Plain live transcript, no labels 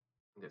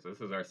Okay, so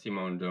this is our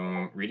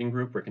Simondon reading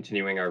group. We're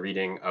continuing our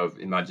reading of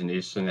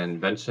Imagination and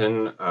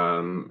Invention.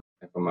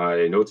 If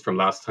my notes from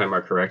last time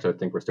are correct, I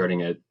think we're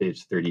starting at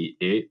page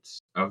 38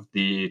 of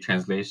the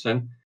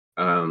translation.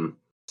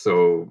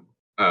 So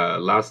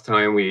last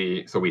time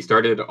we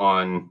started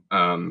on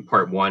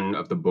part one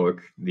of the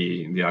book,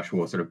 the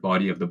actual sort of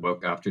body of the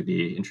book after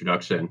the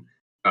introduction,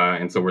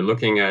 and so we're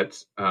looking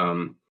at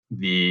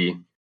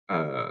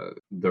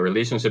the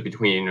relationship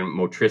between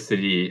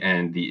motricity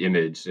and the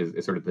image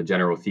is sort of the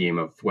general theme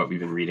of what we've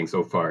been reading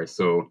so far.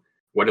 So,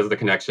 what is the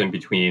connection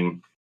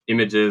between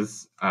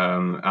images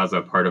as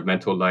a part of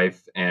mental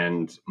life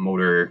and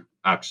motor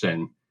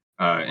action?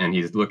 And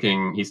he's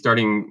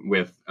starting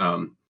with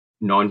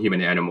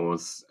non-human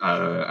animals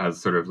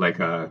as sort of like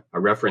a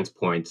reference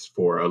point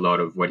for a lot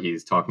of what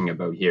he's talking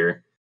about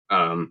here.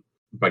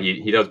 But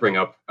he does bring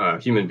up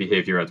human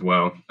behavior as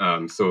well.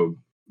 So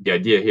the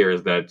idea here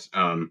is that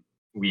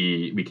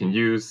we can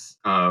use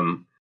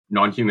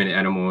non-human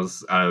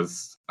animals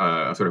as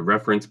a sort of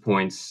reference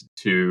points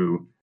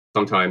to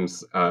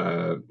sometimes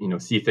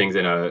see things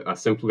in a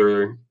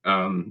simpler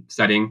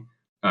setting,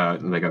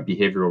 like a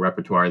behavioral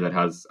repertoire that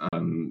has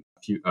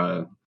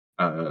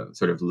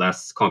sort of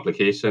less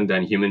complication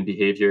than human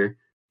behavior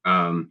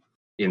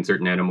in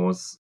certain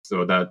animals.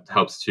 So that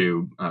helps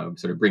to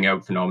sort of bring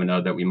out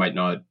phenomena that we might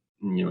not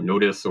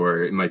notice,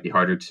 or it might be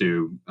harder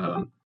to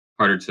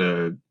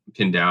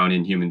pin down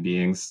in human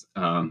beings.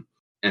 And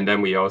then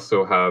we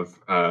also have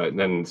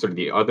then sort of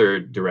the other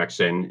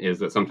direction is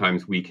that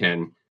sometimes we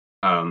can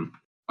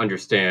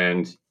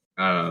understand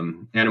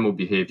animal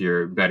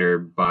behavior better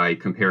by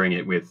comparing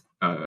it with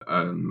a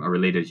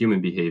related human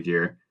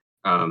behavior.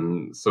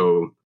 He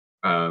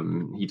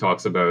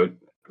talks about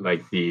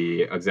like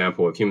the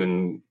example of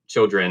human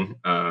children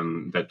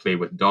that play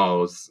with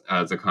dolls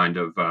as a kind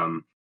of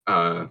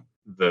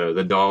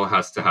the doll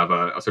has to have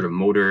a sort of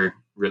motor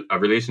a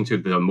relation to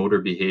the motor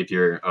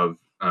behavior of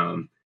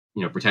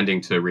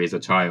pretending to raise a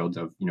child,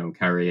 of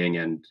carrying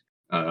and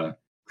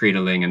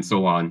cradling and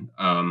so on,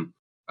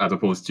 as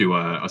opposed to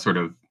a sort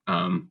of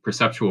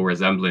perceptual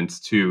resemblance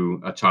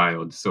to a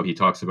child. So he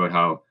talks about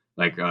how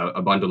like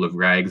a bundle of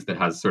rags that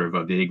has sort of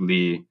a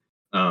vaguely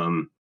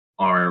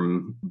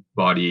arm,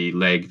 body,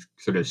 leg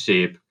sort of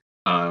shape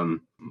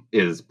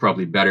is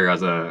probably better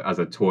as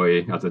a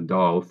toy, as a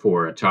doll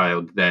for a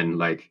child than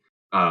like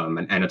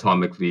an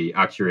anatomically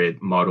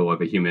accurate model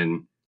of a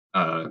human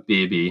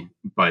baby,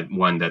 but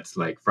one that's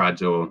like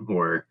fragile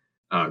or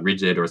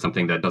rigid or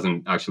something that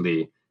doesn't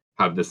actually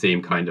have the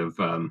same kind of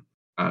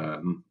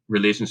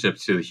relationship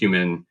to the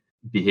human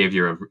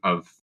behavior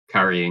of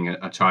carrying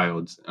a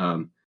child.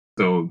 And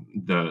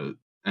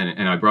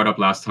I brought up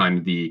last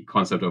time the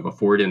concept of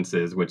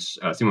affordances, which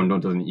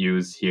Simondon doesn't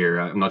use here.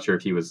 I'm not sure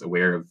if he was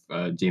aware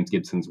of James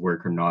Gibson's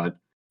work or not,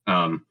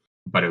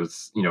 but it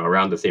was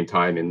around the same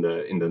time in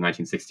the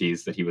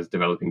 1960s that he was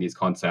developing these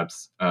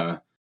concepts.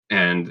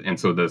 And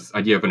so this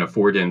idea of an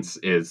affordance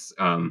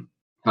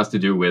has to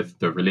do with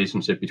the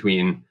relationship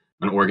between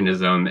an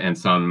organism and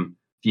some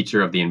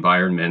feature of the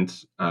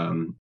environment,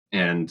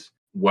 and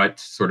what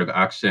sort of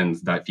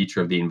actions that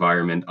feature of the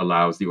environment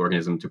allows the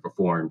organism to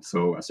perform.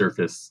 So a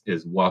surface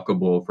is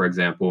walkable, for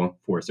example,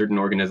 for a certain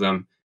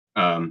organism,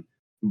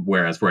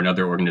 whereas for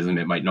another organism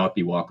it might not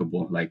be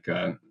walkable. Like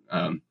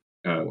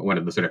one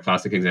of the sort of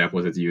classic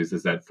examples that's used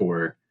is that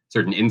for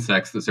certain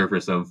insects, the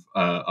surface of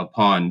a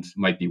pond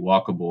might be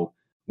walkable,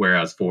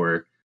 whereas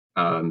for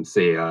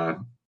say I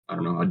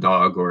don't know, a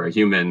dog or a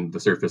human, the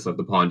surface of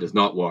the pond is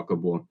not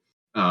walkable.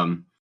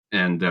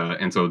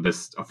 And so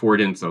this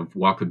affordance of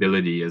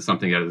walkability is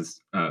something that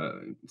is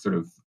sort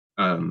of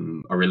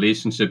a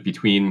relationship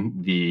between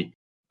the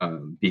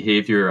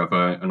behavior of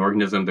an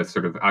organism, the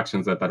sort of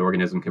actions that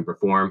organism can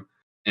perform,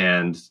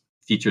 and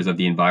features of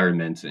the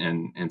environment.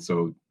 And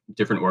so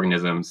different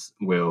organisms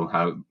will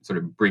have sort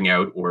of bring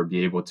out or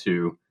be able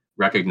to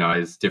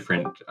recognize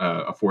different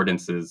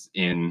affordances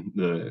in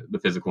the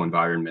physical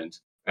environment.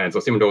 And so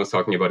Simondon was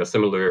talking about a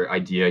similar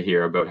idea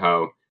here about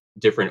how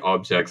different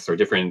objects or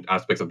different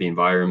aspects of the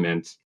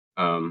environment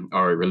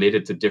are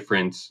related to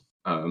different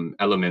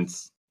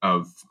elements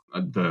of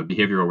the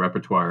behavioral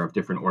repertoire of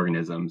different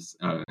organisms.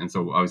 And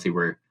so obviously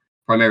we're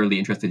primarily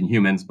interested in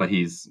humans, but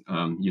he's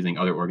using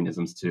other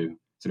organisms to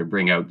sort of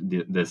bring out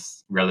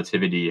this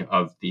relativity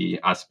of the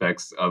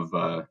aspects of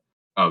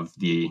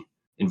the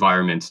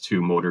environment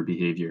to motor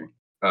behavior.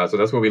 So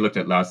that's what we looked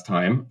at last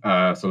time.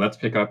 So let's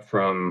pick up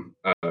from,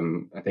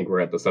 I think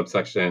we're at the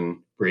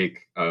subsection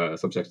break,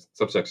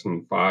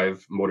 subsection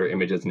 5, motor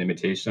images and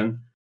imitation.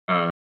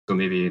 So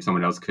maybe if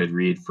someone else could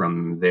read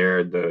from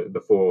there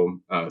the full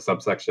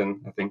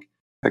subsection, I think.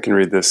 I can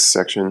read this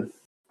section.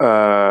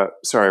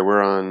 Sorry,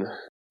 we're on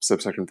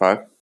subsection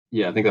 5?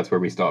 Yeah, I think that's where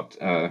we stopped.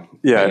 I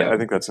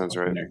think that sounds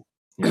right.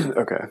 Yeah.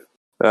 Okay.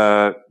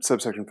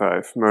 Subsection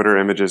 5, motor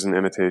images and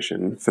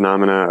imitation,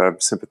 phenomena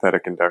of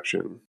sympathetic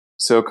induction.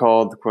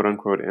 So-called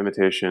quote-unquote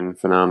imitation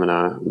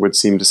phenomena would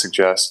seem to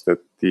suggest that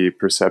the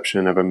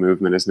perception of a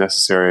movement is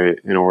necessary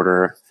in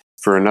order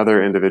for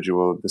another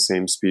individual of the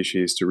same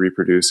species to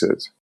reproduce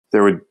it.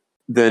 There would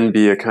then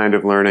be a kind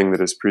of learning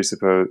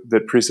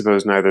that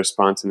presupposed neither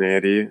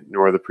spontaneity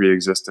nor the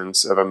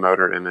preexistence of a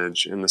motor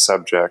image in the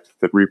subject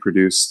that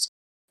reproduced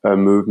a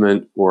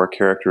movement or a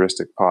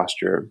characteristic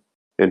posture.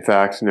 In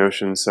fact,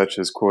 notions such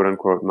as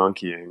quote-unquote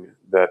monkeying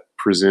that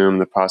presume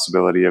the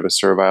possibility of a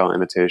servile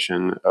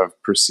imitation of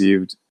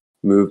perceived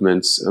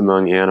movements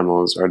among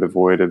animals are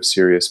devoid of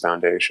serious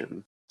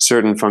foundation.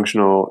 Certain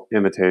functional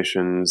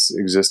imitations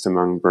exist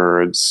among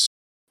birds,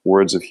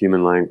 words of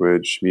human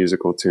language,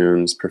 musical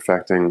tunes,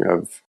 perfecting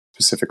of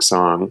specific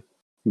song.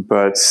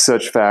 But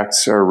such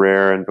facts are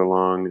rare and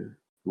belong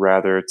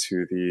rather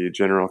to the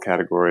general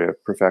category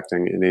of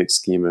perfecting innate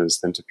schemas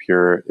than to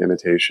pure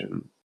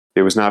imitation.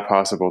 It was not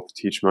possible to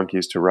teach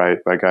monkeys to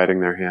write by guiding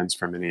their hands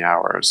for many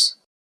hours.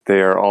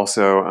 They are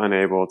also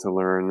unable to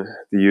learn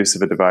the use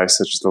of a device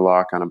such as the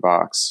lock on a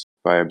box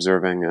by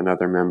observing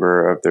another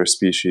member of their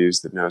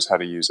species that knows how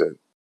to use it.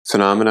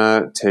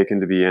 Phenomena taken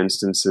to be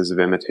instances of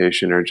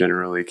imitation are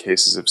generally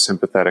cases of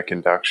sympathetic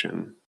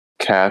induction.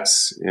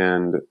 Katz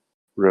and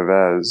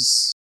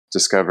Revesz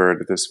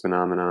discovered this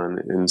phenomenon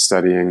in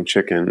studying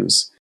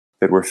chickens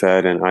that were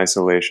fed in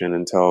isolation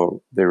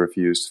until they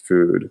refused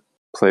food.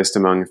 Placed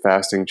among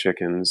fasting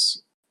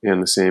chickens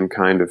and the same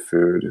kind of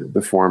food,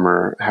 the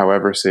former,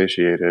 however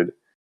satiated,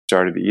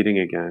 started eating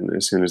again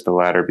as soon as the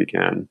latter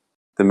began.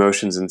 The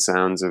motions and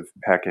sounds of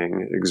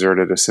pecking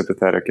exerted a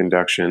sympathetic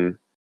induction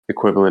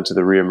equivalent to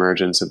the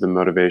reemergence of the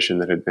motivation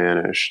that had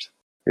vanished.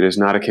 It is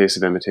not a case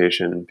of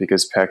imitation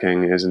because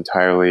pecking is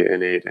entirely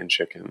innate in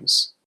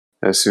chickens.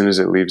 As soon as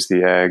it leaves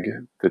the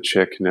egg, the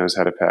chick knows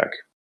how to peck.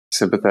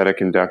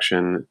 Sympathetic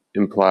induction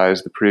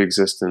implies the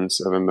preexistence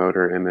of a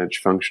motor image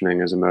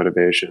functioning as a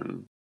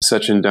motivation.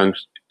 Such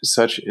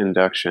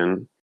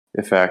induction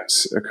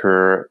effects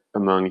occur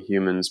among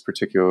humans,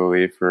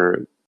 particularly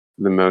for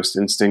the most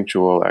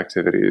instinctual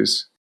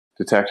activities.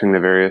 Detecting the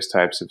various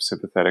types of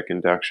sympathetic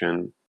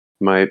induction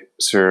might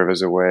serve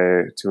as a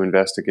way to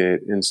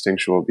investigate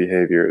instinctual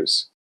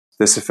behaviors.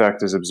 This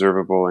effect is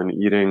observable in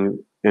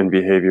eating and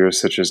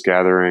behaviors such as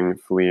gathering,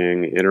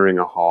 fleeing, entering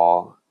a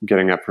hall,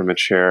 getting up from a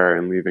chair,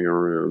 and leaving a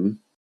room.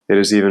 It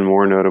is even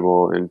more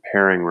notable in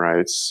pairing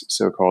rites,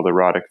 so-called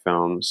erotic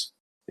films,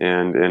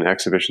 and in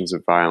exhibitions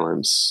of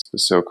violence, the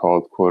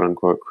so-called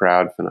quote-unquote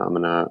crowd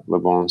phenomena Le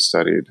Bon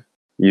studied,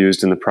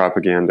 used in the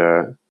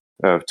propaganda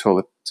of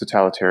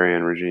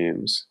totalitarian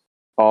regimes.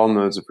 All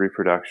modes of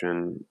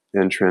reproduction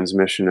and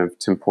transmission of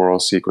temporal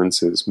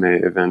sequences may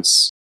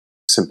evince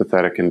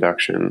sympathetic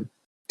induction.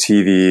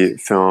 TV,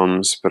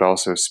 films, but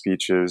also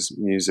speeches,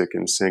 music,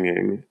 and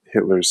singing,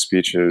 Hitler's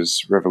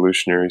speeches,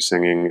 revolutionary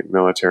singing,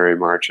 military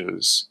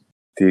marches.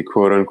 The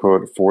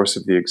quote-unquote force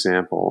of the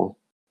example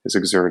is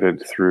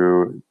exerted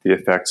through the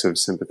effects of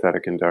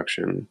sympathetic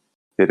induction.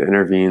 It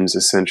intervenes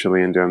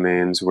essentially in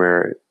domains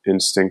where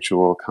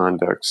instinctual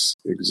conducts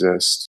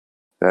exist,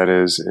 that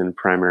is, in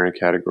primary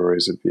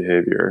categories of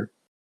behavior.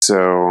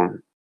 So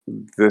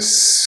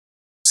this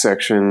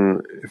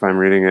section, if I'm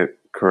reading it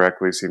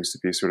correctly, seems to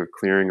be sort of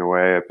clearing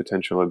away a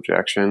potential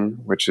objection,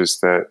 which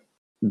is that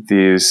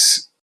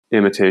these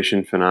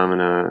imitation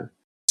phenomena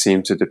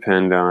seem to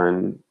depend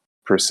on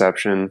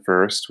perception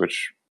first,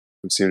 which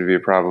would seem to be a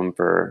problem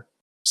for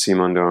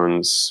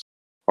Simondon's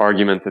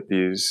argument that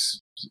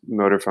these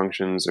motor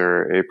functions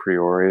are a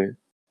priori,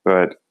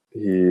 but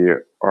he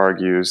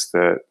argues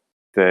that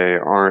they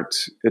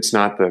aren't, it's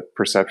not the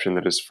perception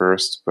that is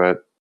first,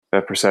 but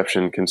that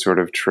perception can sort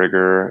of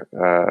trigger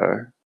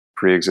a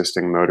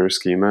pre-existing motor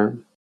schema.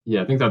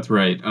 Yeah, I think that's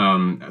right.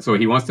 So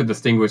he wants to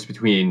distinguish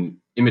between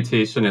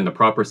imitation in the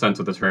proper sense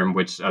of the term,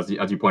 which, as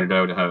you pointed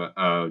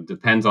out,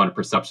 depends on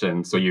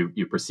perception. So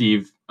you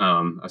perceive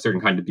a certain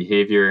kind of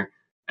behavior,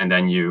 and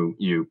then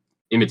you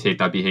imitate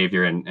that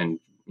behavior and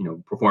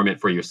perform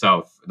it for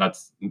yourself.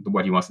 That's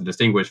what he wants to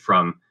distinguish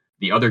from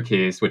the other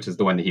case, which is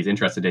the one that he's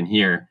interested in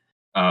here,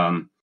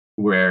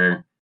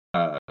 where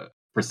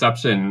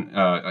perception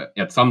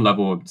at some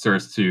level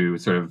serves to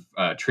sort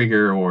of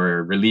trigger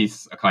or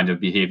release a kind of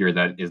behavior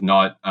that is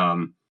not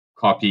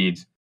copied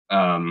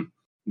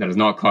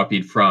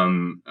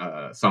from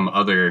some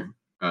other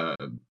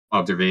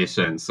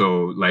observation.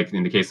 So like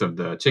in the case of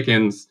the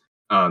chickens,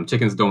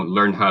 chickens don't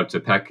learn how to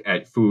peck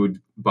at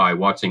food by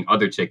watching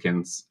other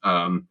chickens.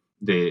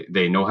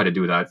 They know how to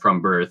do that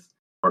from birth,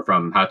 or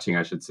from hatching,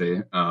 I should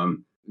say.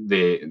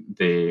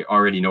 They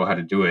already know how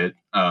to do it,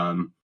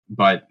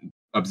 but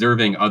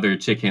observing other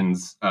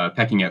chickens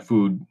pecking at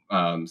food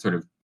sort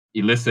of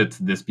elicits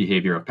this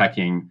behavior of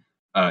pecking,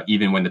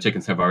 even when the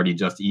chickens have already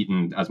just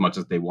eaten as much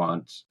as they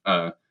want.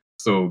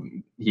 So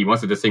he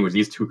wants to distinguish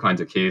these two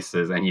kinds of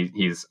cases, and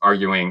he's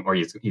arguing, or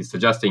he's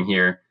suggesting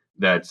here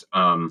that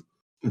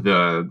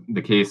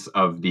the case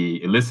of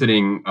the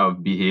eliciting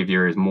of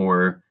behavior is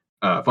more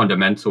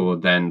fundamental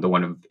than the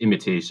one of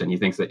imitation. He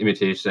thinks that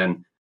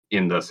imitation,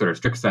 in the sort of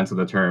strict sense of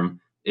the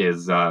term,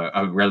 is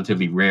a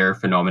relatively rare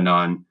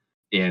phenomenon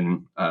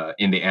in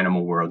the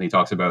animal world. He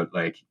talks about,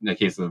 like, in the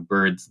case of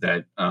birds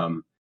that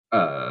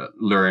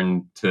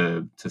learn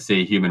to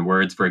say human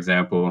words, for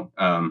example,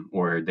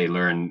 or they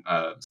learn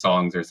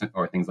songs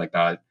or things like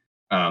that.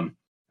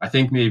 I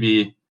think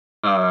maybe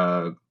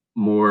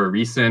more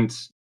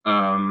recent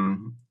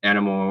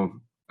animal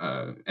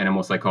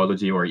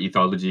psychology or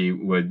ethology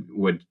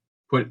would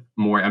put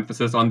more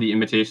emphasis on the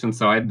imitation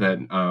side. That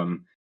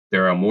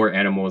there are more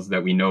animals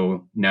that we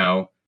know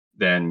now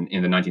than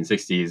in the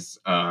 1960s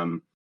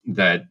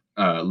that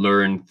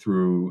learn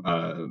through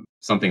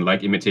something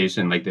like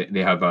imitation. Like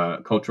they have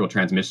a cultural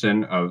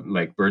transmission of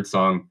like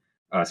birdsong.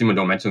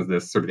 Simondon mentions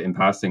this sort of in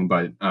passing,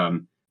 but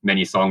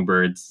many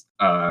songbirds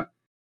have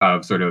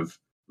sort of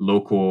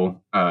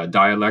local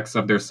dialects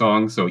of their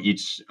song. So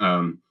each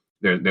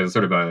there's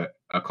sort of a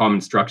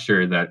common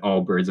structure that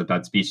all birds of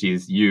that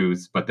species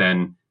use, but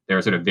then there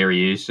are sort of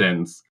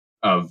variations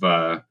of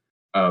that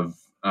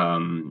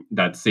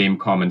same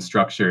common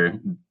structure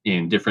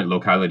in different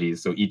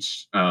localities. So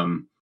each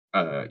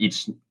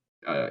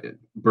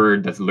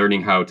bird that's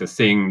learning how to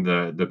sing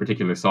the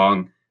particular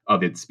song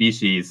of its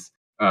species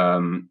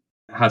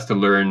has to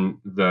learn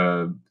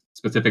the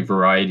specific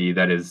variety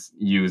that is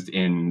used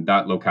in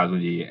that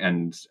locality,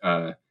 and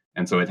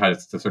so it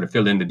has to sort of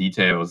fill in the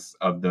details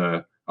of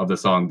the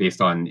song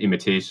based on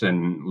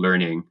imitation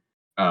learning.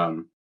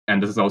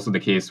 And this is also the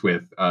case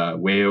with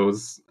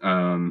whales.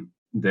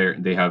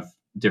 They have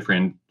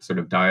different sort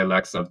of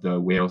dialects of the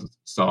whale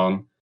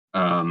song,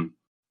 and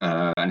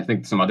I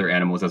think some other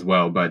animals as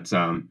well. But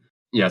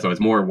yeah, so it's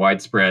more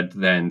widespread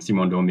than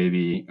Simondon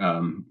maybe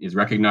is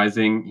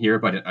recognizing here.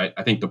 But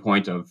I think the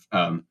point of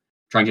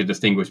trying to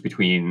distinguish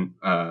between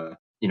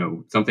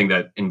something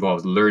that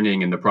involves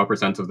learning in the proper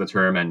sense of the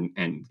term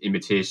and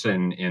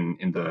imitation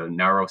in the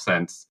narrow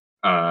sense,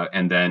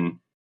 and then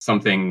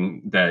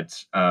something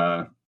that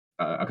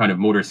a kind of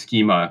motor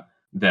schema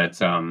that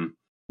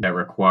that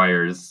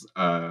requires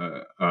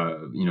a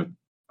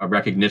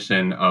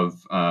recognition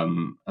of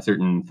a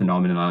certain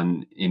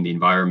phenomenon in the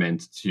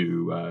environment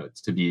to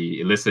be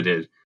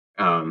elicited.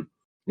 So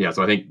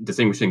I think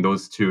distinguishing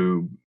those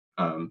two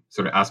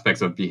sort of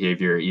aspects of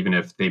behavior, even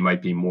if they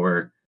might be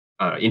more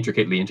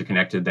intricately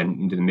interconnected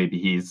than maybe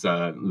he's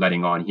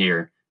letting on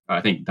here,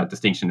 I think that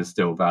distinction is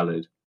still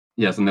valid.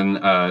 Yes, and then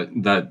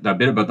that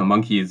bit about the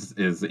monkeys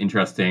is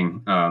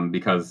interesting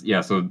because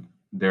so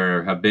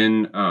there have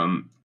been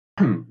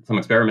some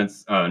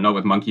experiments, not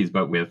with monkeys,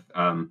 but with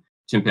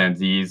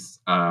chimpanzees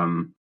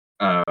and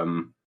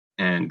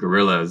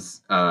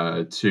gorillas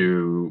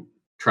to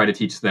try to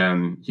teach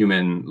them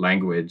human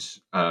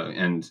language.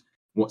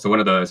 So one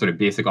of the sort of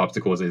basic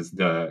obstacles is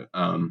the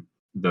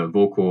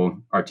vocal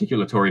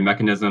articulatory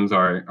mechanisms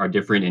are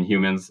different in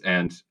humans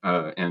and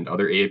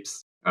other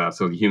apes.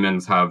 So the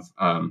humans have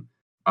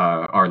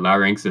our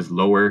larynx is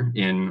lower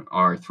in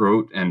our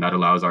throat, and that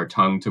allows our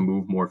tongue to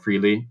move more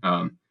freely.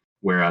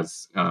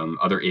 Whereas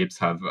other apes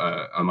have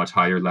a much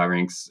higher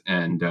larynx,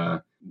 and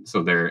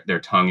so their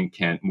tongue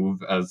can't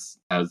move as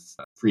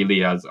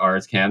freely as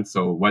ours can.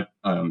 So what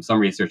some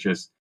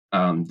researchers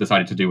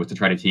decided to do was to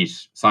try to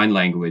teach sign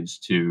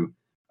language to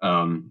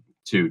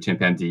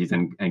chimpanzees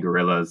and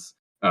gorillas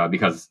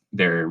because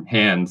their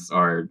hands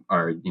are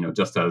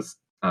just as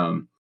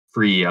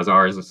free as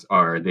ours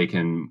are. They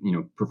can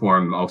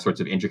perform all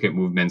sorts of intricate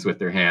movements with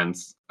their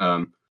hands.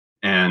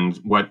 And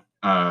what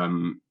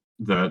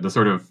the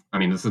sort of, I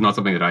mean, this is not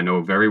something that I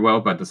know very well,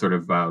 but the sort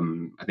of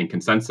I think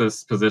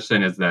consensus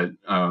position is that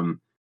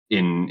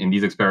in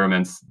these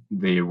experiments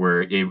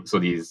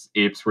these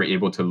apes were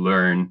able to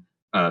learn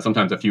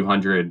sometimes a few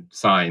hundred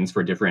signs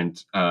for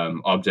different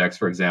objects,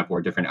 for example,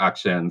 or different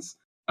actions.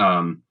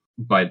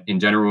 But in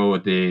general,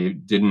 they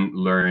didn't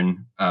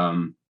learn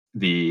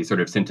the sort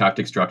of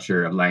syntactic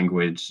structure of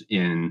language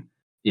in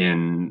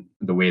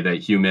the way that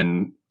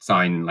human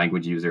sign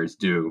language users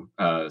do.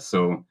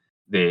 So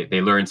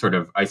they learn sort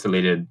of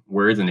isolated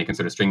words, and they can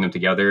sort of string them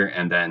together,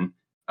 and then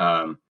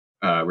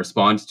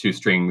respond to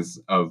strings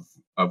of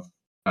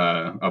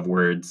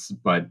words,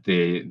 but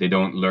they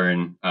don't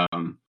learn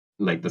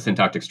like the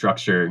syntactic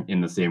structure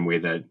in the same way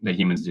that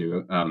humans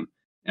do.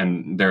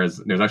 And there's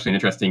actually an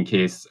interesting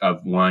case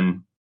of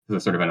one. This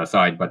is sort of an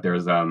aside, but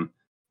there's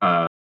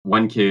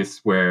one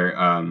case where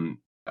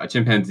a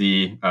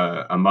chimpanzee,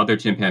 a mother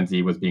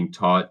chimpanzee, was being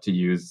taught to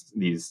use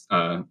these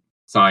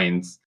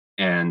signs,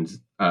 and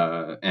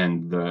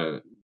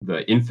the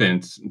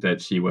infant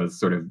that she was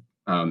sort of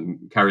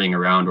carrying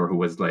around, or who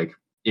was like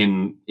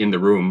in the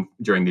room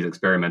during these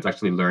experiments,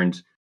 actually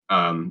learned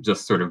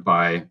just sort of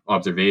by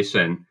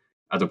observation,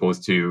 as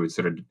opposed to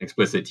sort of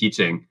explicit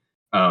teaching,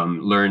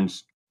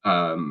 learned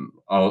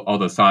all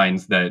the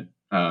signs that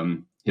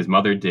his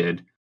mother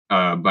did,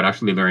 but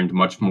actually learned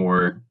much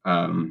more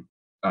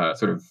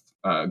sort of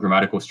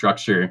grammatical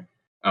structure,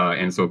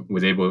 and so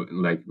was able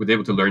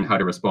to learn how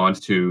to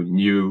respond to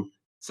new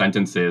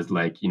sentences,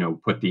 like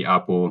put the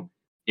apple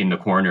in the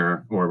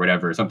corner or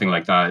whatever, something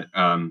like that,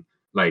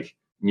 like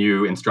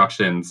new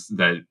instructions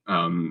that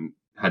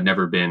had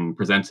never been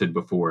presented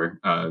before,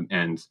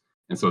 and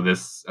so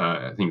this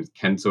I think it's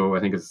Kenzo,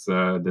 I think is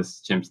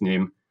this chimp's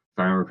name, if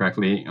I remember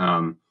correctly,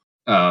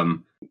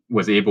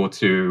 was able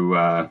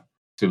to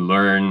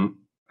learn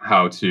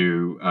how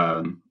to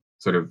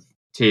sort of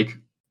take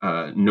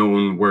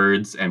known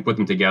words and put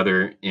them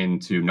together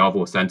into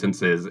novel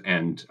sentences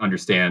and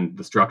understand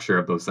the structure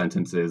of those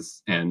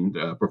sentences and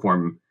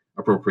perform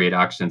appropriate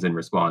actions in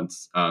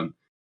response. So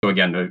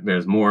again,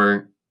 there's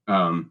more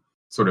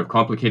sort of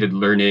complicated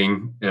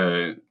learning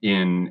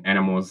in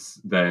animals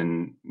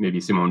than maybe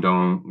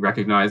Simondon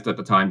recognized at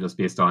the time, just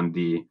based on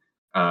the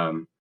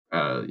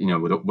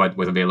what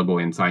was available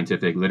in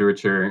scientific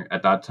literature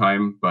at that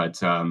time.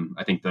 But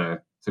I think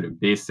the sort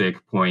of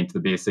basic point, the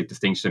basic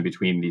distinction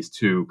between these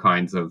two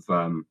kinds of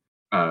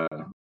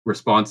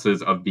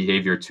responses of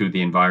behavior to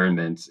the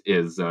environment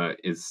is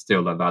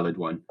still a valid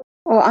one.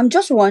 Oh, I'm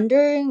just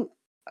wondering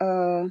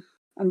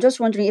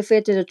if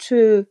it is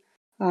too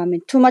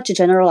much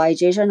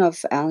generalization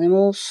of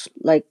animals,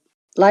 like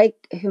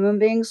human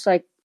beings,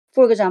 like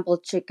for example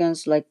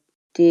chickens, like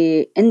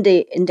in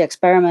the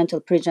experimental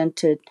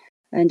presented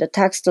in the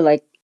text,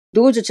 like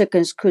those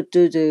chickens could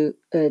do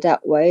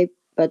that way,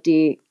 but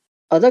the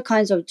other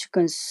kinds of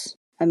chickens,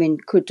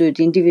 could do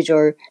the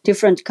individual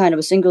different kind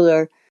of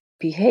singular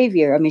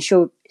behavior.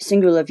 Show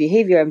singular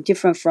behavior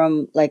different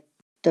from like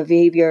the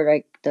behavior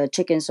like the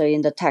chickens are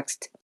in the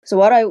text. So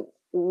what I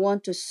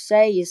want to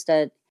say is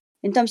that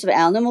in terms of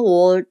animal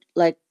world,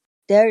 like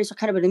there is a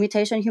kind of a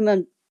limitation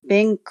human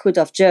being could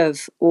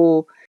observe,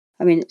 or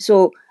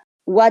so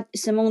what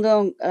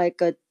Simondon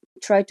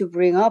tried to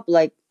bring up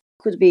like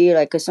could be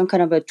like some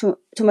kind of a too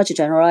much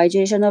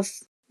generalization of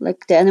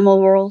like the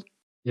animal world.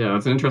 Yeah,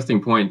 that's an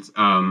interesting point.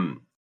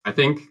 I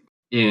think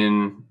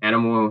in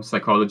animal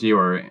psychology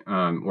or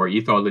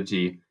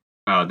ethology,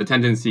 the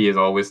tendency is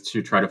always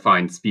to try to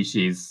find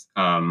species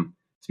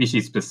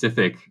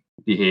specific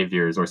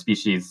behaviors or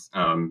species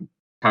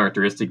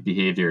characteristic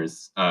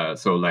behaviors.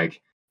 So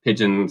like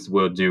pigeons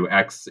will do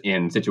X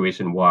in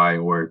situation Y,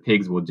 or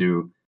pigs will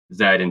do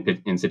Z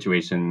in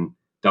situation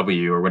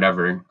W, or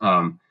whatever.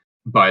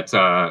 But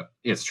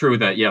it's true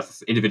that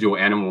yes, individual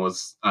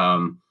animals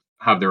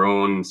have their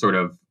own sort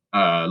of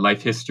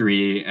life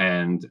history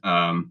and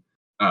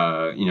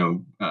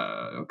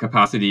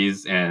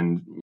capacities,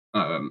 and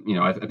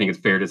I think it's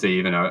fair to say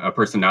even a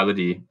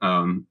personality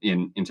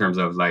in terms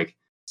of like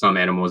some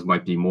animals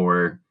might be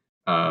more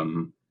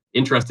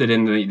interested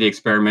in the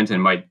experiment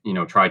and might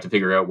try to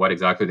figure out what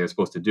exactly they're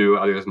supposed to do.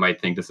 Others might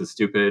think this is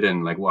stupid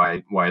and like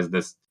why is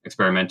this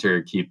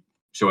experimenter keep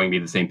showing me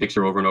the same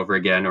picture over and over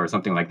again, or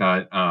something like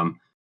that.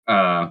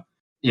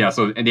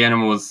 So the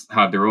animals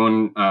have their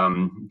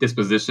own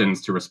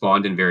dispositions to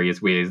respond in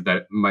various ways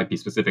that might be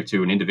specific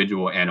to an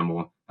individual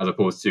animal as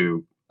opposed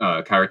to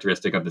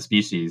characteristic of the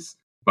species.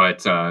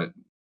 But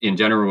in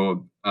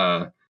general,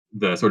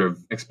 the sort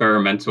of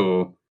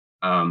experimental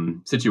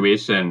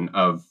situation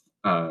of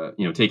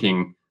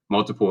taking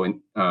multiple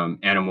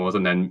animals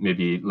and then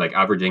maybe like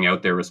averaging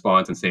out their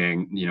response and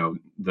saying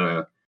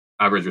the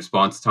average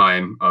response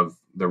time of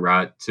the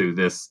rat to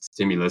this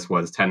stimulus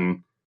was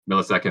 10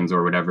 milliseconds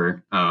or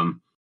whatever.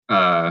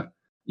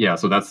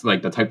 So that's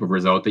like the type of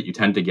result that you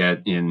tend to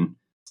get in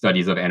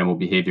studies of animal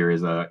behavior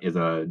is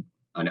an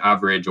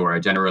average or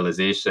a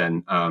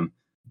generalization,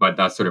 but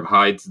that sort of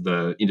hides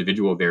the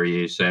individual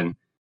variation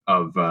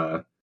of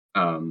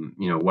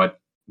what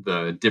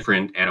the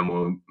different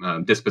animal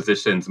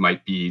dispositions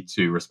might be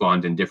to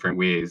respond in different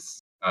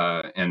ways,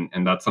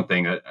 and that's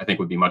something that I think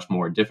would be much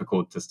more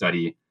difficult to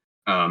study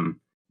than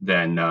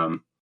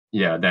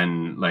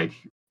like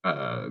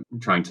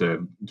trying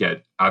to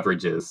get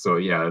averages. So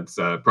it's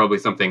probably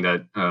something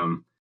that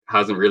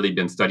hasn't really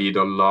been studied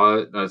a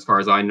lot as far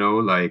as I know.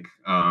 Like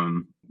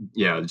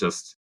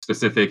just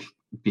specific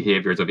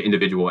behaviors of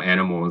individual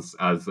animals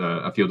as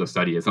a field of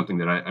study is something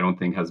that I don't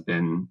think has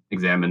been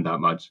examined that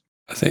much.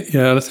 I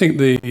think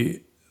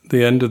the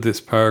end of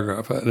this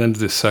paragraph, at the end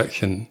of this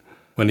section,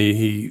 when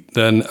he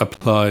then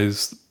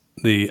applies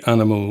the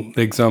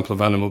example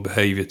of animal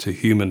behavior to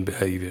human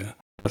behavior,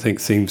 I think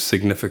seems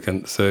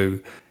significant. So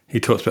he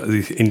talks about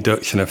these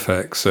induction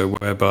effects, so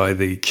whereby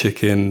the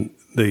chicken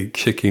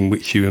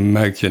which you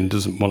imagine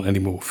doesn't want any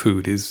more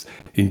food is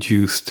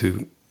induced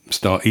to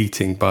start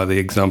eating by the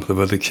example of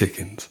other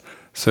chickens.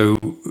 So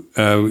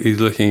he's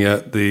looking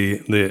at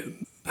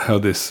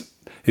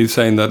he's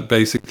saying that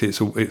basically it's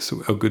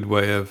a good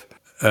way of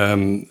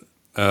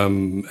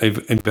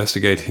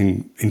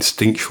investigating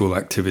instinctual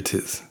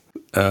activities,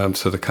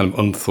 so the kind of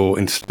unthought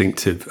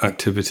instinctive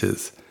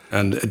activities,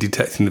 and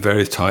detecting the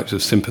various types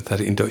of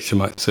sympathetic induction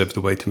might serve as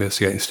a way to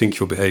investigate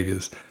instinctual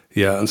behaviors.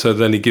 Yeah, and so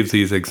then he gives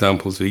these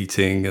examples of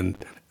eating and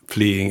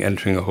fleeing,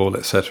 entering a hall,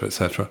 etc.,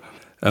 etc.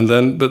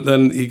 But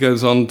then he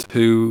goes on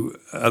to,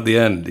 at the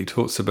end, he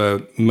talks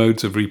about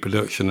modes of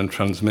reproduction and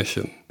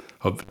transmission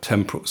of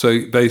temporal.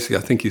 So basically,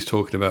 I think he's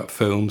talking about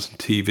films and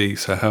TV,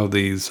 so how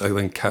these are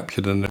then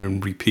captured and then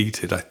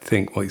repeated, I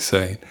think, what he's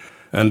saying.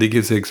 And he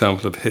gives the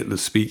example of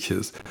Hitler's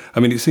speeches.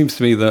 It seems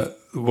to me that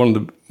one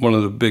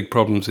of the big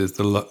problems is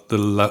the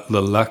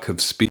lack of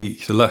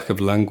speech, the lack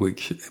of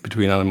language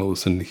between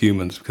animals and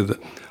humans, because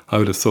I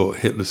would have thought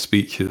Hitler's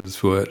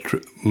speeches were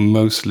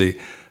mostly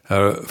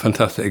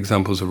fantastic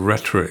examples of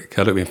rhetoric.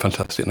 I don't mean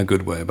fantastic in a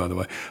good way, by the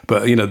way,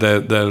 but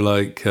they're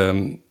like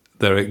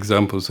they're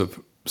examples of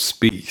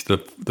speech, the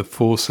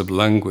force of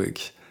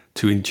language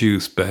to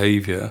induce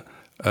behavior.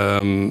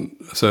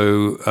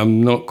 So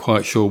I'm not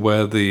quite sure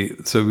where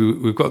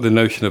we've got the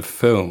notion of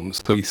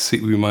films. So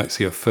we might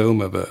see a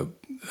film of a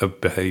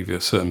behavior,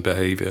 certain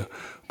behavior,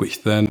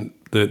 which then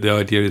the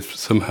idea is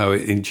somehow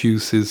it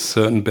induces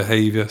certain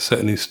behavior,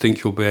 certain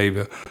instinctual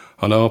behavior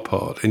on our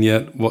part. And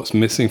yet what's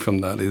missing from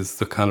that is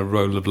the kind of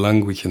role of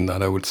language in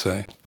that, I would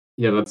say.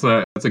 Yeah, that's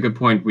a good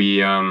point.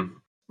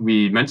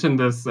 We mentioned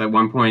this at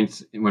one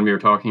point when we were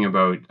talking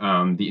about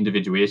the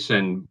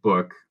individuation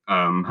book,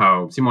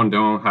 how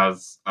Simondon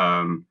has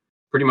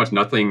pretty much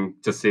nothing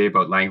to say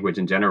about language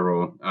in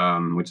general,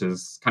 which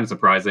is kind of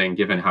surprising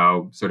given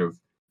how sort of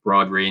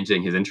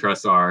broad-ranging his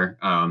interests are.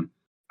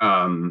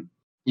 And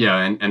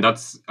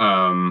that's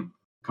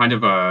kind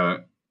of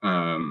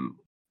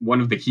one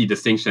of the key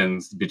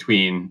distinctions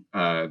between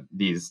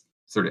these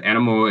sort of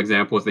animal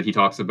examples that he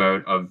talks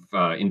about of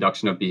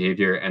induction of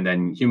behavior and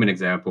then human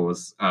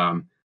examples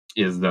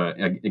is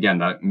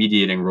that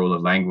mediating role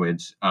of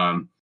language.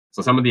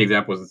 So some of the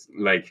examples,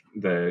 like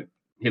the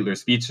Hitler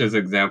speeches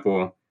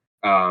example,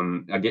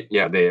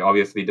 they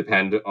obviously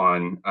depend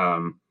on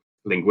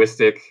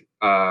linguistic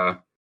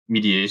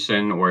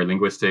mediation or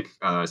linguistic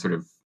sort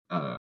of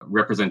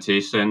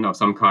representation of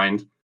some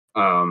kind.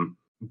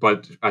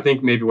 But I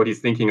think maybe what he's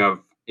thinking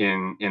of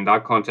in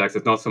that context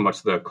is not so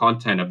much the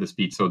content of the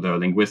speech, so the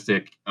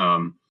linguistic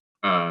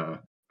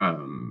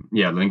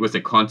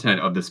linguistic content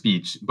of the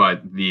speech,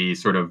 but the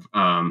sort of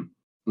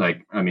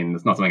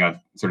it's not something I've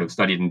sort of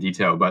studied in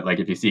detail, but like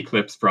if you see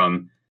clips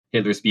from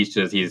Hitler's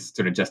speeches, he's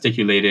sort of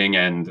gesticulating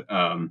and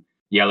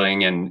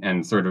yelling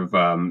and sort of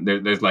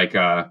there's like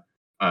a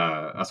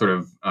sort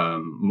of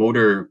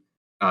motor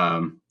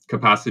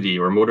capacity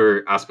or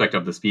motor aspect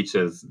of the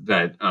speeches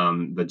that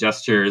the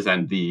gestures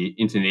and the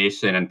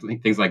intonation and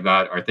things like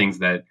that are things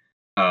that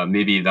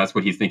maybe that's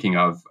what he's thinking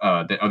of,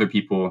 that other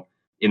people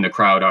in the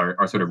crowd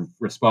are sort of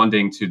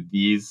responding to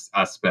these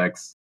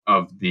aspects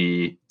of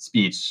the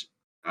speech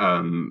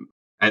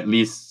at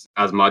least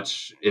as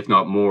much, if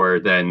not more,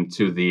 than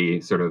to the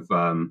sort of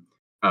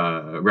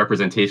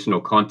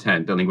representational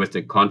content, the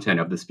linguistic content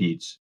of the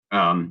speech.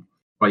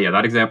 But yeah,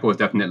 that example is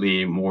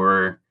definitely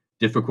more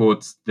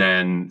difficult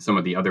than some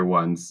of the other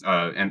ones.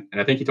 And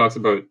I think he talks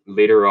about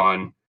later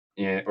on,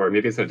 or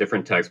maybe it's a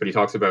different text, but he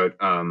talks about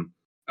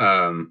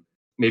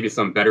maybe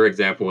some better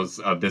examples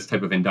of this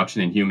type of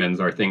induction in humans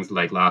are things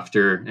like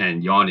laughter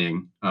and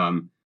yawning,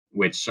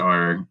 which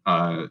are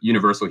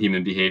universal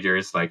human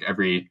behaviors. Like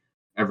every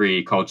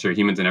culture,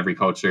 humans in every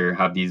culture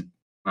have these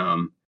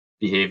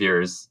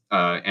behaviors.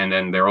 And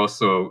then they're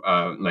also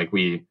like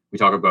we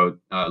talk about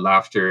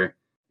laughter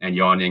and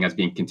yawning as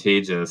being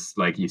contagious.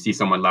 Like you see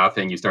someone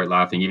laughing, you start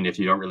laughing, even if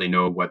you don't really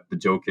know what the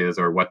joke is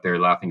or what they're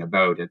laughing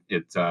about. And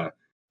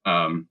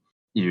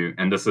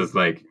this is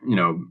like,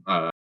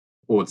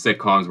 old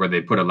sitcoms where they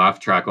put a laugh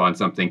track on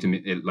something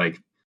it like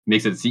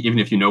makes it even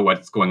if you know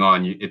what's going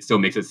on, it still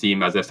makes it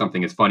seem as if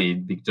something is funny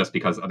just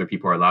because other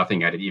people are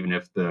laughing at it, even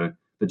if the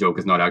joke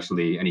is not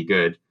actually any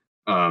good.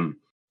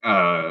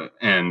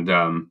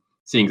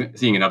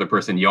 Seeing another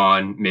person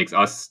yawn makes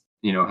us,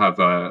 have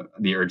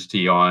the urge to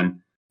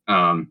yawn.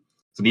 So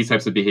these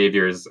types of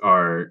behaviors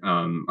are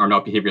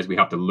not behaviors we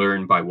have to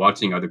learn by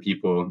watching other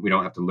people. We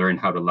don't have to learn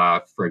how to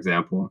laugh, for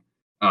example.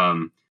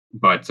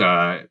 But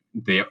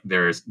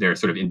they're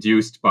sort of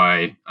induced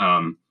by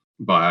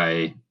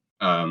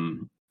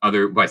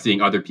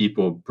seeing other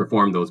people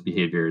perform those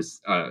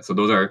behaviors. So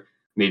those are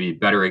maybe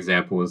better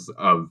examples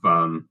of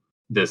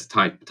this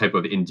type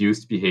of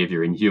induced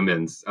behavior in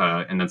humans.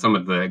 And then some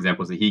of the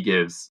examples that he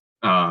gives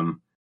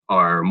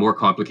are more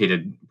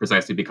complicated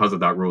precisely because of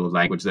that role of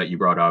language that you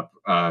brought up.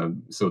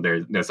 So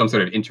there's some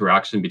sort of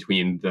interaction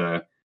between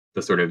the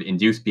sort of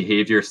induced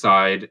behavior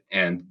side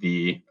and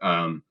the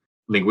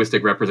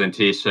linguistic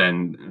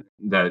representation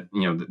that,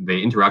 they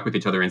interact with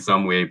each other in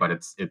some way, but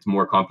it's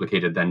more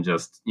complicated than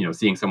just,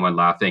 seeing someone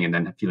laughing and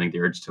then feeling the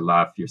urge to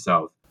laugh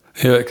yourself.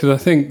 Yeah, because I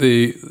think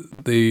the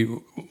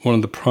one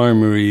of the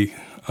primary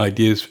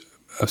ideas,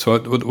 so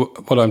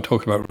what I'm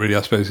talking about really,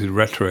 I suppose, is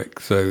rhetoric.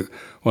 So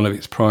one of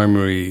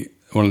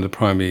the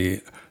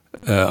primary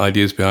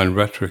ideas behind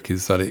rhetoric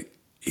is that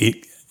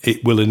it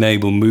will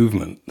enable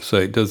movement. So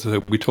it does.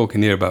 We're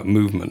talking here about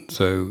movement.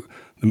 So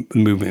the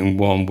movement in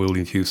one will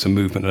induce a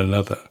movement in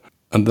another,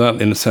 and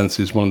that, in a sense,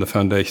 is one of the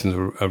foundations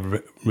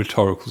of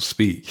rhetorical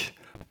speech.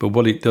 But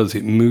what it does,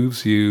 it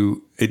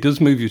does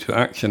move you to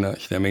action,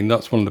 actually. I mean,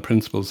 that's one of the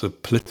principles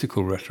of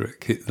political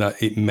rhetoric,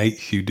 that it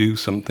makes you do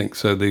something.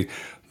 So the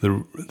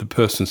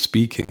person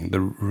speaking, the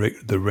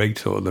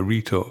rhetor,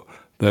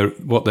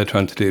 what they're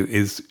trying to do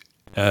is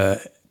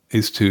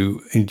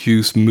to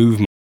induce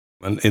movement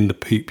in the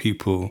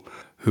people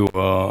who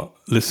are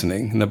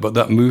listening. But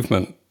that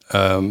movement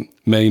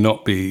may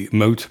not be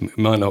it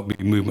might not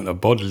be movement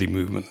of bodily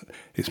movement.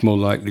 It's more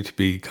likely to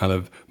be kind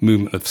of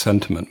movement of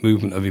sentiment,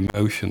 movement of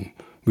emotion,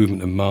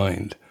 movement of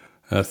mind.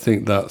 And I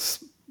think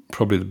that's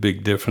probably the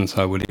big difference,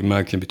 I would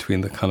imagine,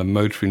 between the kind of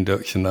motor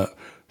induction that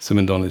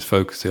Simondon is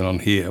focusing on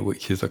here,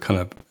 which is a kind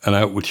of an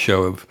outward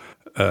show of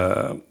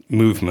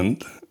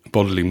movement,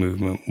 bodily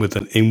movement, with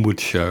an inward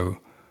show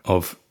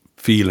of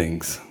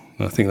feelings.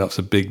 And I think that's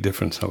a big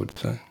difference, I would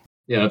say.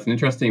 Yeah, that's an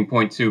interesting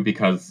point too,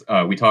 because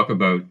we talk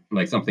about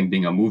like something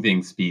being a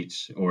moving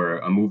speech or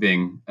a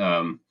moving,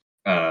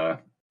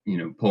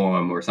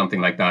 poem or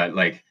something like that.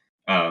 Like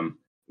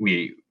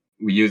we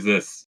use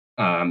this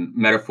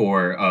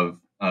metaphor of,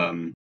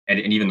 and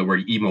even the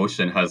word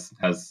emotion has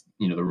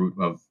the root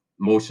of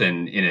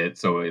motion in it.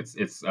 So it's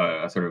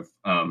a sort of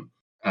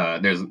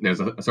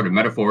there's a sort of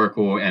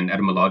metaphorical and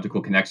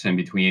etymological connection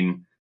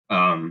between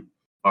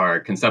our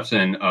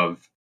conception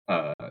of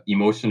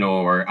emotional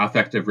or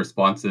affective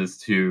responses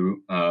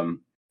to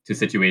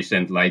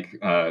situations like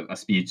a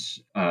speech,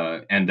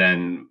 and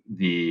then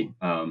the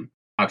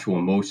actual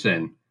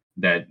emotion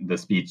that the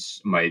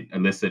speech might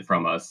elicit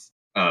from us.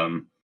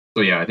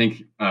 So yeah, I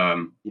think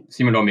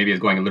Simondon maybe is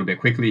going a little bit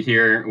quickly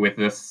here with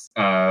this,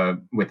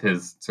 with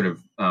his sort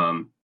of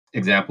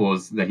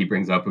examples that he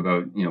brings up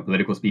about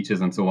political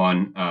speeches and so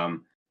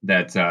on.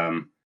 There's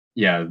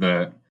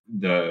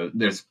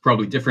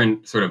probably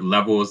different sort of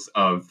levels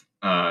of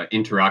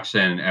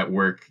interaction at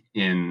work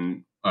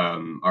in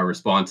our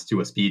response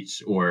to a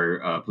speech or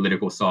a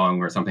political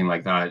song or something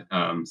like that.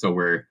 So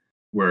we're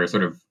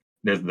sort of,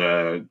 there's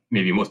the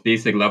maybe most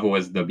basic level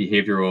is the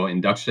behavioral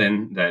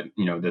induction that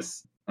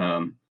this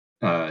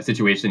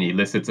situation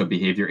elicits a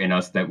behavior in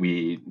us that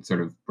we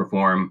sort of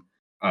perform,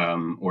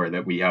 or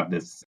that we have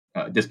this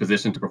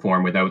disposition to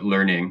perform without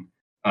learning.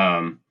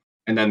 And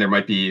then there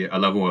might be a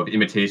level of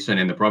imitation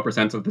in the proper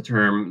sense of the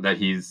term that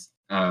he's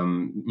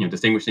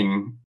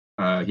distinguishing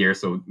here.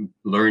 So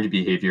learned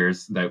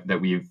behaviors that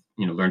we've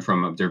learned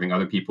from observing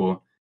other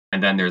people.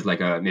 And then there's like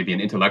maybe an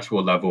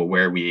intellectual level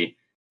where we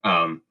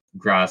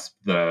grasp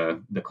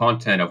the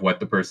content of what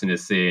the person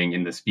is saying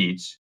in the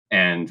speech,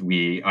 and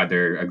we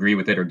either agree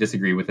with it or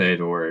disagree with it,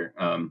 or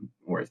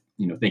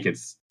think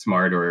it's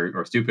smart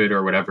or stupid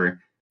or whatever.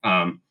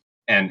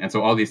 And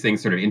so all these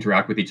things sort of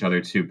interact with each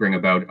other to bring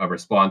about a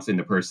response in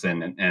the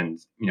person. And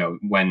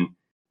when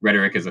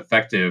rhetoric is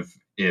effective,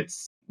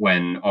 it's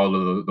when all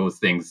of those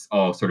things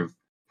all sort of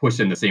push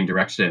in the same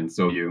direction.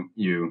 So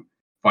you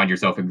find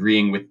yourself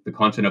agreeing with the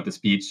content of the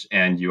speech,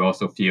 and you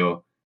also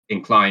feel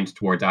inclined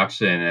towards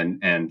action,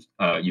 and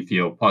you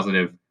feel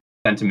positive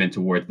sentiment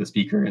towards the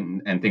speaker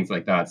and things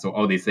like that. So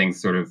all these things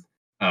sort of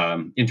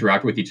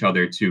interact with each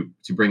other to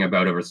bring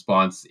about a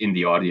response in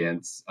the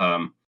audience.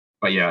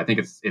 But yeah, I think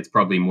it's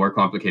probably more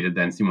complicated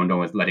than Simondon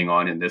was letting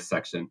on in this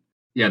section.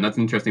 Yeah, and that's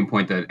an interesting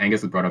point that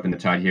Angus has brought up in the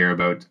chat here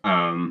about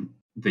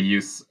the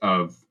use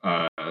of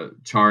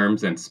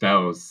charms and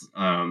spells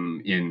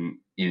in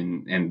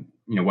and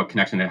what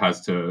connection it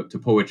has to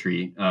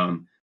poetry.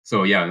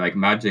 So yeah, like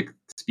magic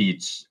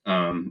speech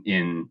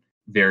in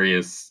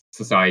various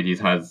societies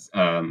has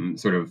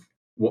sort of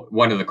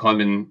one of the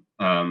common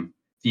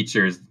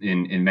features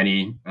in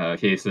many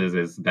cases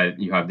is that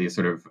you have these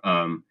sort of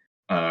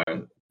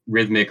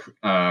rhythmic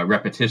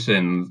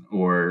repetitions,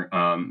 or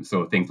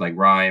so things like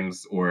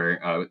rhymes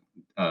or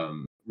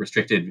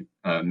restricted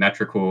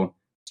metrical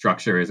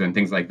structures and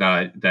things like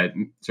that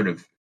sort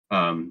of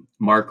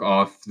mark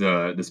off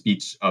the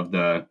speech of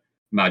the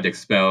magic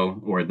spell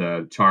or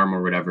the charm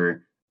or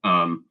whatever.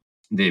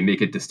 They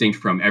make it distinct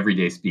from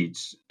everyday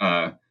speech,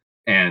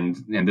 and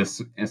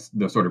this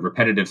the sort of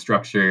repetitive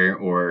structure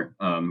or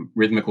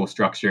rhythmical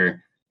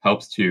structure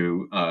helps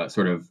to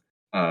sort of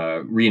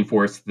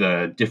reinforce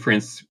the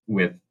difference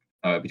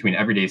between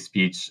everyday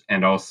speech,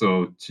 and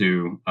also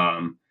to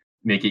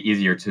make it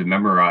easier to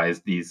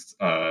memorize these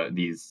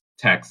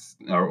texts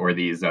or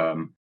these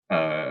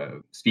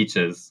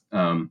speeches.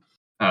 And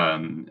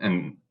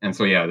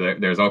so yeah,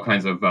 there's all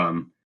kinds of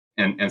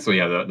and so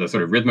yeah, the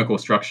sort of rhythmical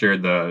structure,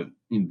 the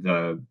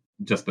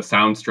just the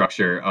sound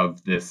structure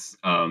of this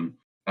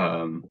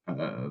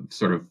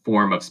sort of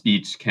form of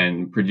speech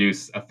can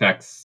produce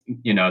effects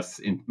in us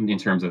in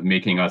terms of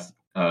making us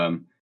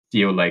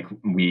feel like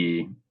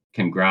we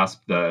can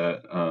grasp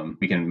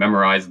we can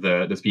memorize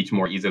the speech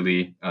more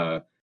easily,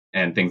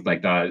 and things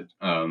like that.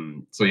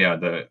 So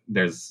yeah,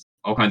 there's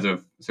all kinds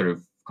of sort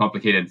of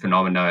complicated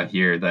phenomena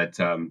here that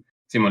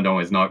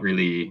Simondon is not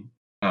really.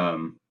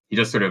 He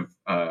just sort of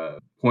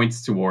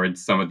points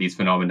towards some of these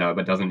phenomena,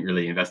 but doesn't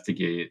really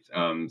investigate.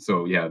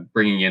 So yeah,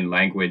 bringing in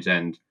language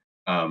and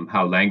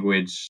how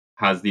language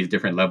has these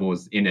different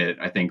levels in it,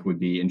 I think would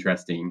be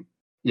interesting.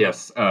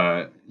 Yes,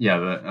 the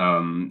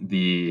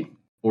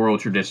oral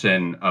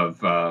tradition of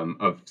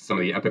some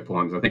of the epic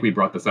poems. I think we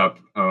brought this up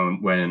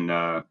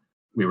when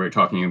we were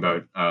talking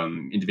about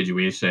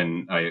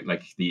individuation.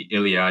 Like the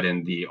Iliad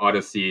and the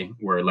Odyssey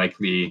were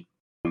likely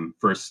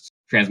first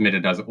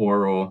transmitted as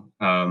oral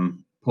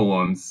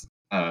poems,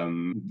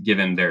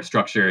 given their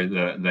structure,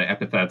 the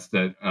epithets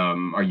that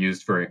are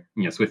used for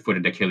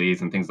swift-footed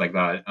Achilles and things like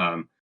that.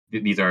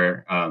 These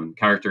are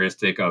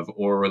characteristic of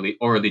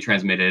orally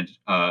transmitted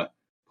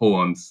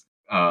poems,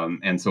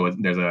 and so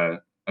there's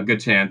a good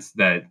chance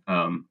that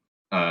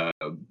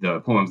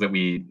the poems that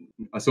we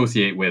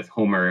associate with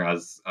Homer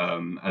as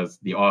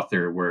the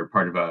author were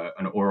part of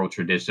an oral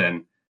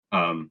tradition,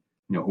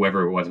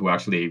 whoever it was who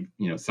actually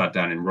sat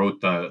down and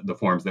wrote the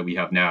forms that we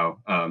have now.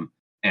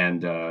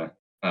 And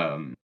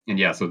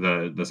yeah, so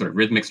the sort of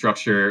rhythmic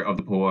structure of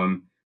the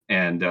poem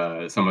and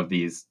some of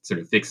these sort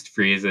of fixed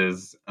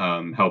phrases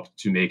helped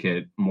to make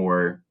it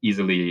more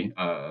easily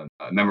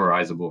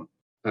memorizable.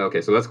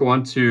 Okay, so let's go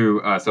on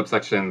to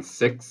subsection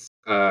 6.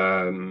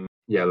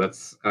 Yeah,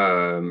 let's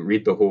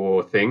read the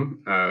whole thing.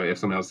 If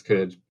someone else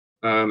could,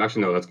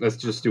 actually no, let's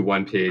just do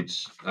one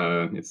page.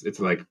 It's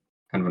like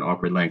kind of an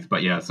awkward length,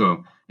 but yeah.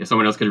 So if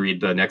someone else could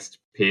read the next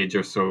page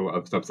or so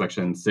of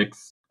subsection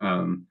 6, if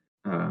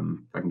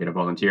I can get a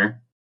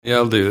volunteer. Yeah,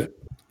 I'll do it.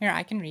 Here,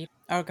 I can read.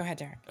 Oh, go ahead,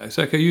 Derek. It's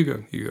okay. You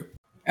go.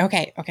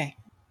 Okay.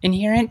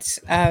 Inherence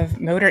of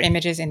motor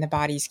images in the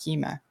body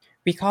schema.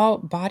 We call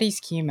body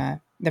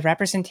schema the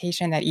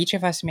representation that each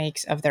of us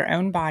makes of their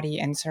own body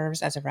and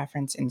serves as a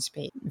reference in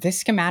space. This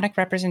schematic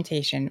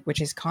representation,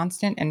 which is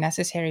constant and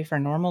necessary for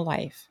normal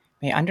life,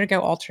 may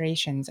undergo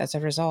alterations as a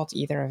result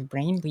either of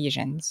brain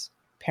lesions,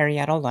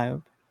 parietal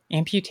lobe,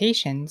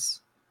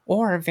 amputations,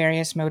 or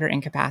various motor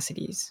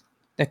incapacities.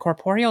 The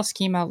corporeal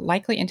schema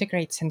likely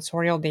integrates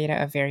sensorial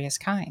data of various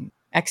kinds,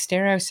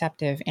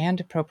 exteroceptive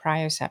and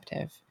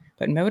proprioceptive,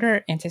 but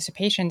motor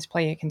anticipations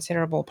play a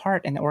considerable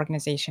part in the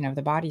organization of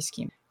the body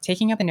schema.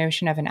 Taking up the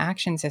notion of an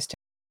action system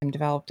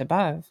developed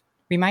above,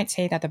 we might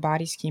say that the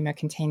body schema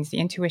contains the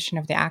intuition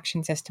of the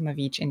action system of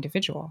each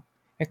individual.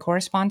 It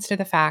corresponds to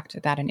the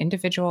fact that an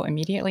individual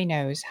immediately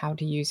knows how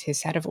to use his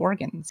set of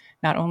organs,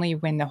 not only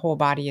when the whole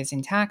body is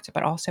intact,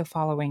 but also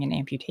following an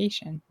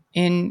amputation.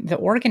 In The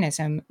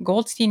Organism,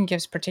 Goldstein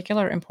gives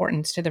particular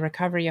importance to the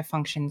recovery of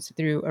functions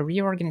through a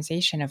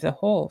reorganization of the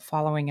whole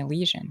following a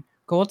lesion.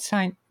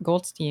 Goldstein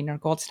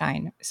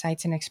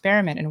cites an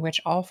experiment in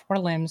which all 4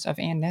 limbs of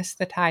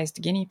anesthetized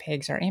guinea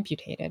pigs are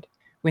amputated.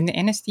 When the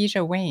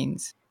anesthesia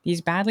wanes, these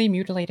badly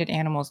mutilated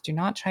animals do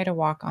not try to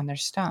walk on their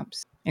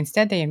stumps.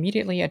 Instead, they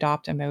immediately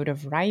adopt a mode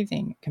of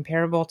writhing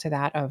comparable to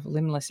that of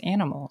limbless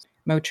animals.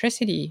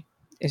 Motricity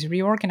is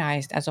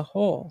reorganized as a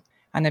whole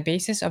on the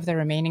basis of the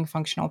remaining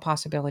functional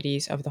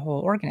possibilities of the whole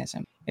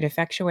organism. It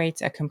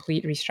effectuates a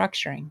complete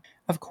restructuring.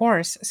 Of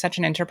course, such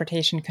an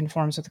interpretation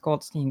conforms with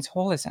Goldstein's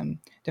holism,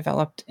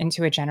 developed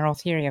into a general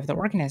theory of the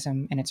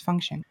organism and its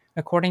function,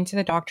 according to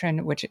the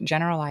doctrine which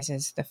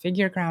generalizes the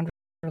figure-ground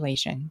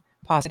relation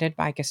posited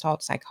by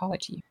Gestalt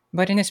psychology.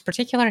 But in this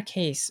particular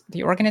case,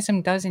 the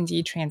organism does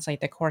indeed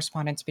translate the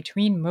correspondence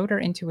between motor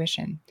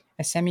intuition,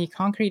 a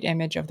semi-concrete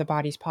image of the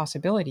body's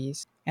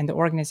possibilities, and the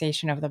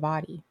organization of the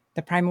body.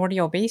 The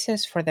primordial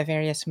basis for the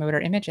various motor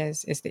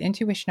images is the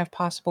intuition of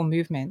possible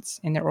movements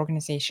in their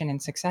organization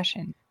and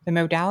succession. The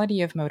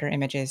modality of motor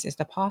images is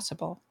the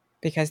possible,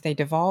 because they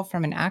devolve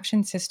from an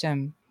action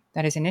system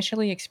that is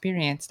initially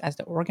experienced as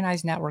the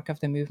organized network of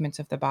the movements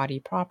of the body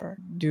proper,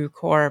 du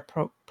corps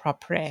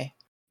propre.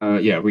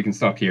 Yeah, we can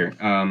stop here.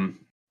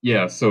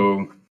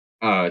 So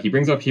he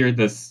brings up here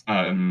this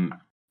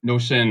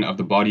notion of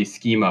the body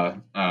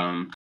schema.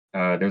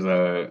 There's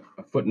a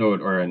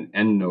footnote or an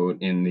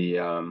endnote in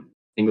the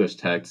English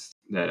text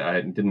that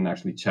I didn't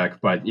actually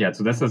check, but yeah.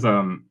 So this is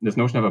this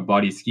notion of a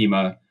body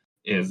schema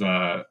is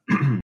so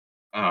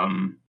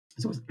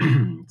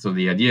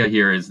the idea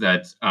here is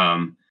that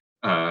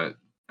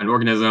an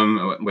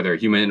organism, whether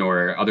human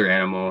or other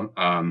animal,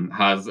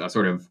 has a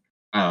sort of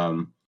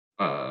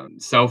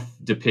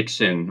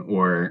self-depiction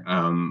or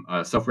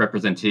a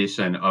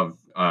self-representation of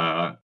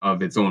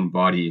its own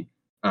body.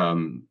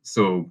 And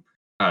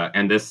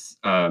this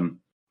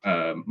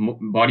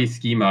body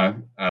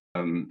schema,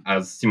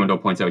 as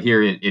Simondon points out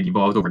here, it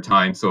evolved over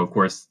time. So, of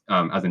course,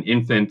 as an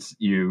infant,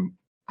 you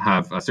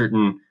have a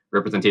certain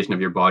representation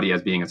of your body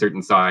as being a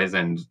certain size,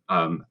 and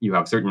you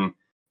have certain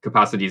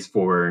capacities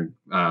for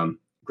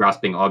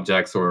grasping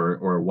objects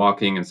or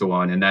walking and so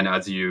on. And then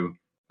as you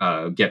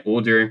get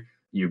older,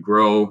 you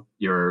grow,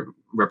 your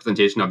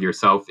representation of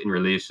yourself in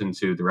relation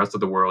to the rest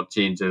of the world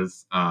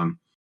changes,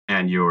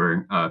 and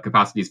your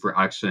capacities for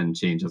action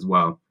change as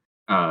well.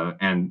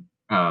 And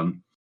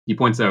he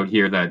points out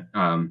here that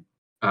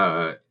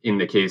in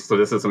the case, so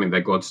this is something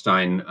that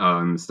Goldstein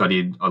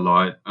studied a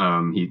lot.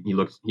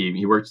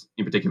 He worked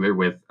in particular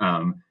with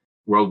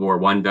World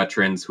War I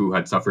veterans who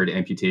had suffered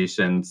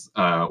amputations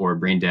or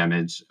brain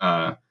damage.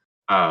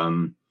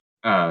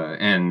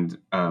 And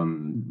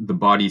the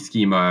body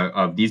schema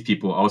of these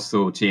people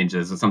also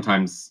changes,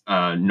 sometimes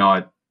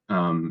not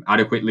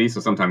adequately.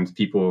 So sometimes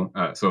people,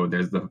 so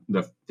there's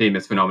the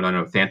famous phenomenon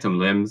of phantom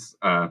limbs.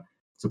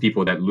 So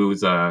people that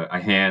lose a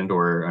hand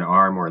or an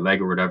arm or a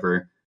leg or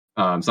whatever,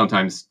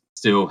 sometimes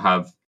still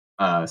have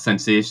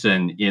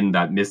sensation in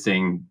that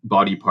missing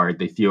body part.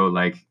 They feel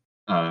like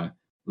an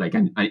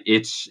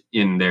itch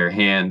in their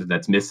hand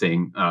that's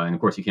missing. And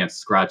of course, you can't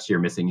scratch your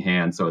missing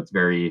hand. So it's a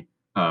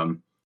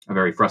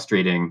very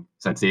frustrating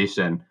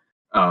sensation.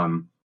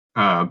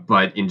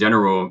 But in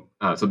general,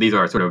 so these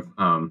are sort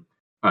of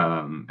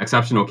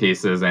exceptional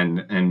cases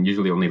and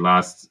usually only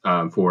last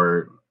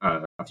for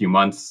a few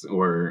months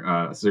or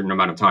a certain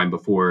amount of time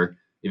before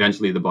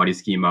eventually the body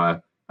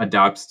schema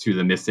adapts to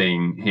the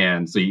missing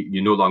hand. So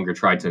you no longer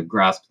try to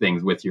grasp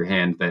things with your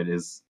hand that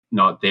is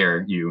not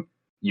there. You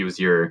use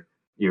your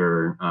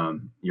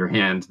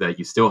hand that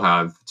you still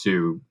have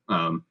to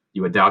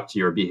you adapt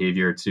your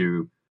behavior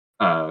to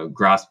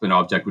grasp an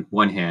object with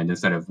one hand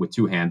instead of with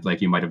two hands,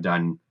 like you might have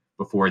done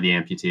before the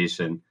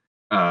amputation.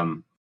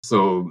 The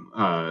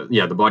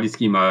body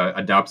schema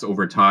adapts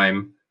over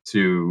time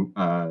to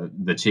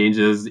the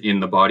changes in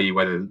the body,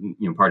 whether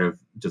part of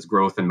just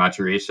growth and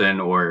maturation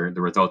or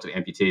the result of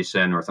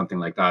amputation or something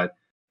like that.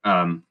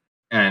 And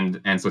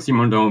so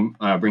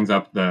Simondon brings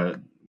up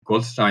the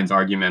Goldstein's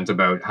argument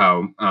about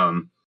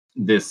how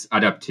this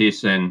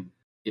adaptation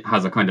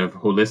has a kind of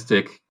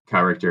holistic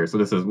character. So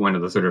this is one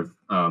of the sort of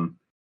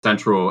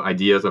central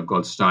ideas of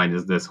Goldstein,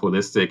 is this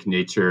holistic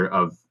nature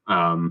of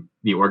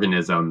the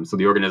organism. So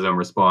the organism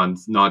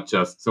responds not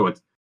just so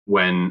it's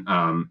when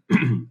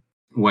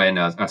when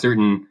a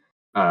certain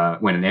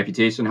when an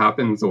amputation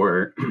happens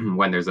or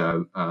when there's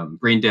a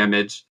brain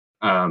damage,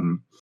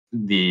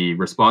 the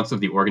response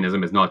of the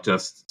organism is not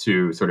just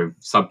to sort of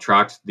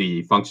subtract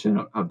the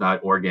function of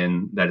that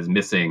organ that is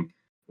missing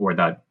or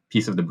that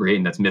piece of the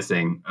brain that's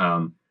missing.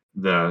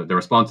 The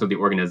response of the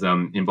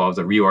organism involves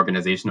a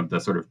reorganization of the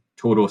sort of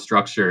total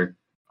structure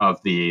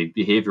of the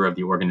behavior of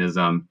the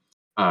organism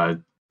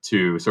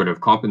to sort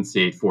of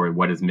compensate for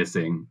what is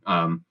missing.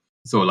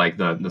 So like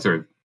the sort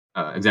of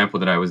example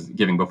that I was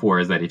giving before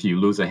is that if you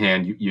lose a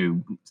hand,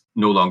 you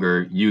no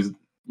longer use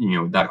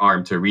that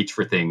arm to reach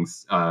for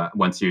things.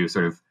 Once you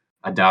sort of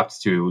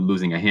adapt to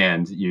losing a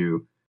hand,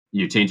 you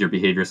change your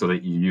behavior so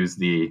that you use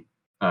the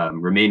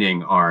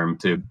remaining arm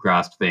to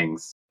grasp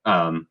things.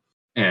 So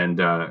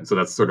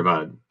that's sort of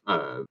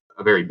a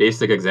very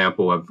basic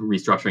example of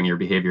restructuring your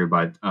behavior.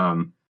 But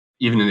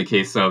even in the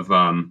case of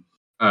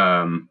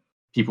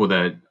people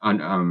that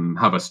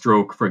have a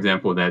stroke, for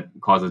example, that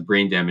causes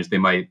brain damage, they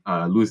might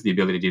lose the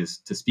ability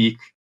to speak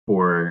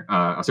for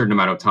a certain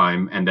amount of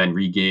time and then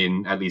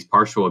regain at least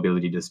partial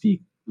ability to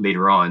speak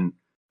later on.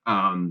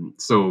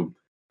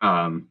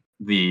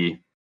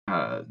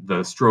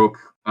 The stroke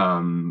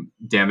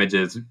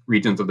damages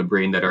regions of the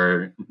brain that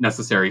are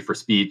necessary for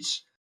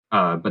speech.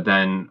 But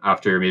then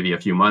after maybe a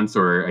few months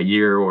or a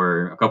year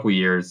or a couple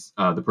years,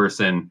 the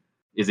person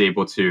is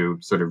able to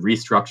sort of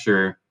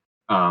restructure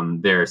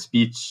their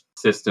speech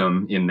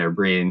system in their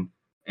brain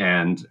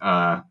and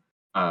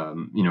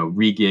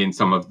regain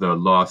some of the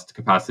lost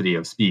capacity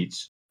of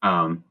speech.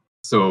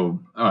 So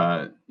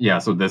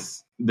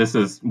this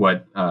is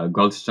what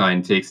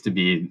Goldstein takes to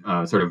be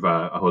sort of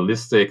a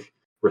holistic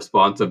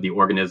response of the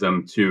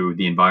organism to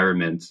the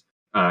environment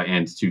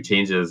and to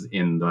changes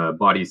in the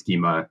body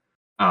schema.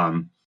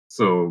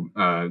 So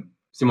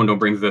Simondon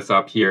brings this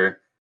up here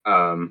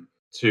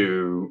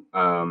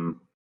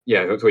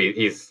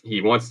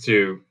he wants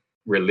to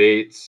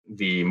relate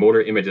the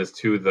motor images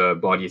to the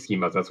body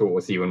schemas. That's what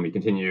we'll see when we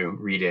continue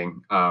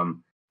reading.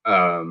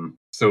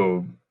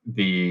 So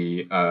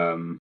the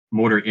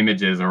motor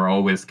images are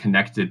always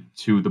connected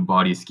to the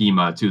body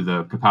schema, to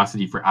the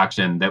capacity for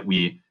action that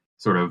we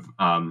sort of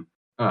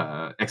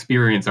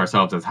experience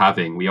ourselves as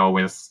having. We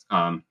always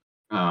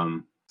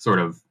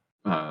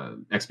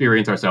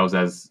experience ourselves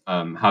as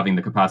having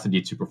the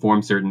capacity to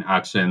perform certain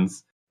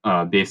actions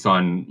based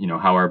on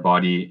how our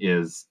body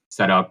is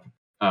set up,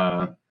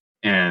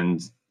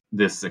 and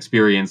this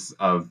experience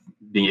of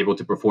being able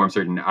to perform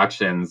certain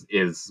actions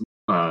is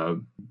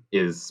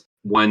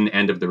one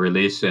end of the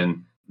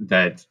relation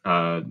that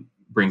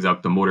brings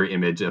up the motor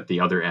image at the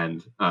other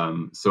end.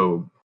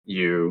 So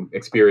you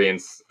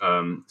experience,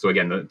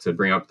 to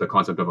bring up the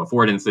concept of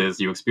affordances,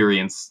 you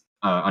experience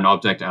an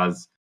object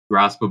as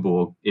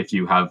graspable if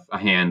you have a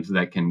hand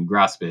that can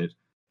grasp it.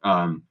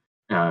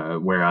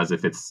 Whereas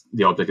if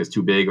the object is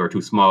too big or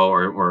too small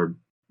or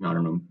I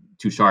don't know,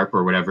 too sharp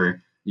or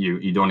whatever,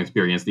 you don't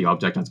experience the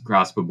object as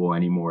graspable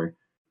anymore.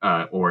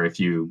 Or if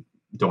you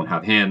don't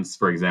have hands,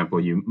 for example,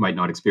 you might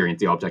not experience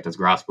the object as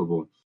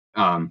graspable.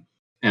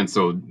 And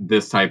so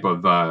this type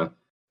of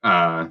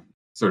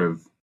sort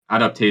of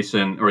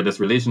adaptation, or this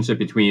relationship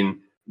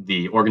between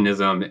the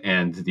organism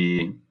and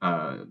the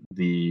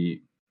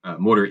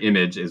motor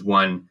image, is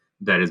one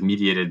that is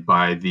mediated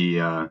by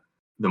the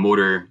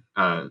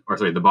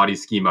body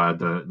schema,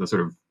 the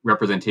sort of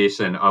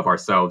representation of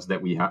ourselves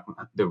that we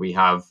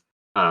have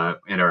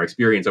and our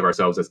experience of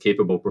ourselves as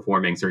capable of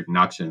performing certain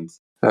actions.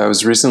 I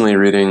was recently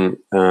reading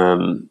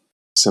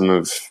some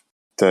of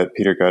that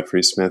Peter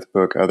Godfrey Smith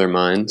book, Other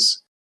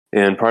Minds,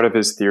 and part of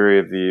his theory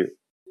of the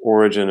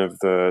origin of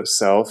the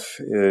self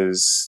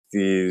is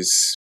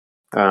these,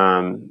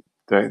 I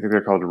think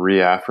they're called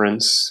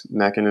reafference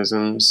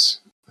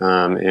mechanisms,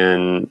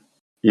 even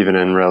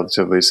in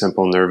relatively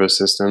simple nervous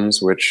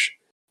systems, which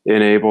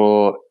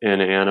enable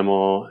an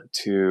animal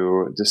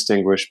to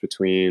distinguish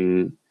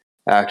between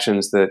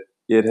actions that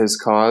it has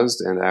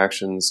caused and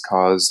actions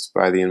caused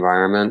by the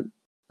environment.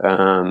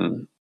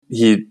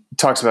 He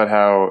talks about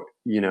how,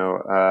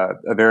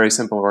 a very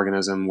simple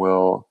organism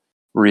will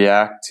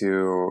react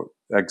to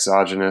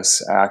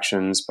exogenous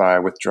actions by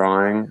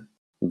withdrawing.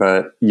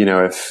 But,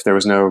 if there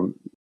was no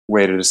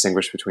way to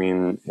distinguish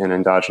between an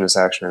endogenous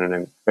action and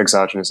an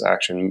exogenous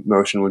action,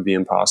 motion would be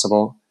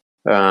impossible.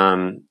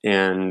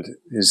 And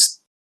his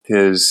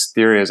his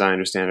theory, as I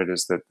understand it,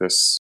 is that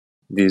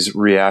these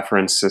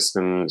reafferent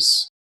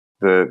systems,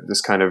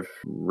 this kind of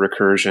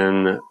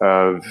recursion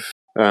of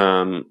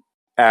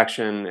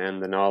action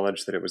and the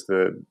knowledge that it was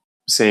the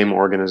same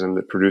organism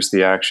that produced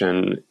the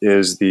action,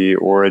 is the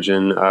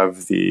origin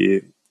of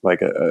the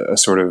a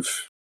sort of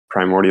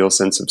primordial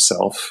sense of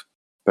self.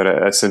 But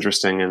it's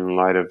interesting in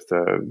light of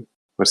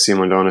what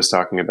Simondon is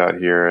talking about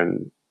here,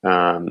 and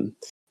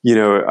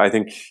I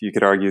think you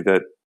could argue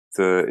that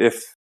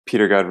if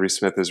Peter Godfrey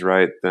Smith is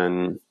right,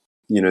 then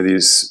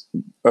these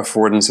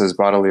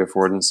bodily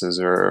affordances,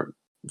 are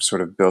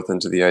sort of built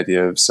into the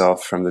idea of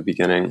self from the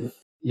beginning.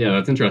 Yeah,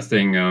 that's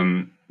interesting.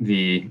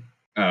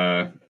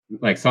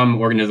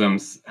 Some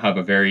organisms have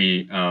a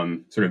very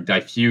sort of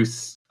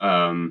diffuse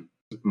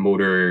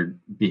motor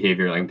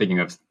behavior. Like I'm thinking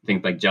of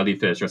things like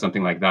jellyfish or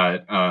something like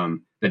that,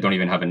 that don't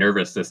even have a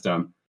nervous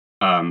system.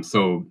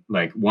 So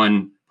like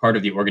one part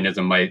of the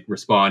organism might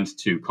respond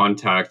to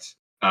contact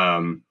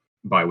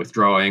by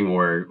withdrawing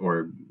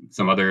or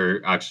some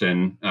other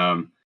action,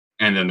 and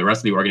then the rest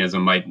of the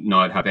organism might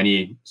not have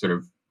any sort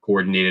of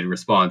coordinated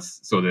response,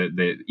 so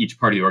that each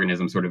part of the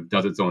organism sort of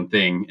does its own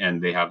thing,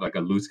 and they have like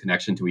a loose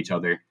connection to each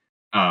other.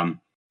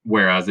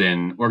 Whereas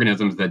in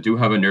organisms that do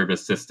have a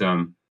nervous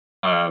system,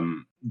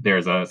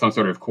 there's some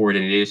sort of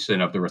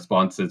coordination of the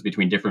responses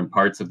between different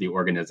parts of the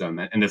organism,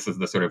 and this is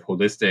the sort of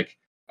holistic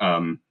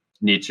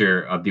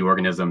nature of the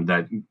organism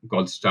that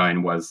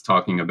Goldstein was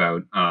talking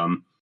about.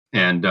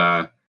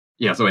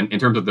 So in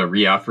terms of the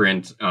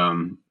reafferent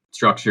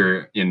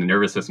structure in the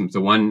nervous system,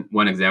 so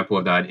one example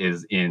of that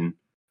is in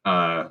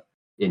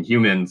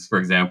humans, for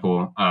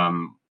example,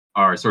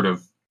 our sort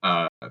of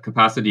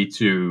capacity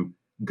to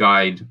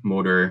guide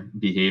motor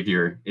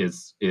behavior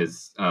is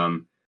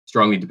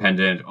strongly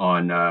dependent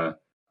on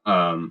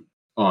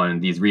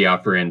these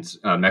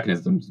reafferent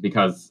mechanisms,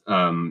 because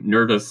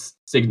nervous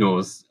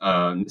signals,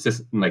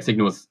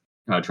 signals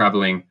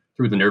traveling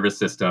through the nervous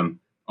system,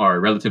 are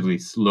relatively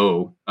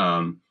slow.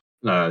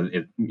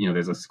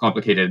 There's a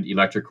complicated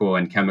electrical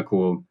and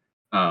chemical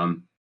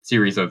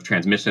series of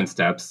transmission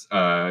steps,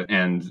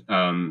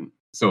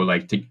 so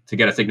like to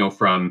get a signal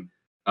from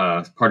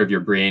part of your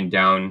brain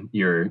down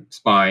your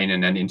spine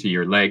and then into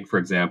your leg, for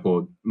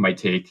example, might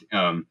take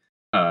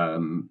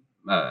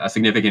a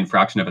significant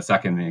fraction of a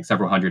second, like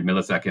several hundred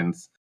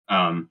milliseconds.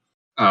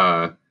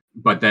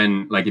 But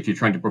then, like if you're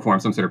trying to perform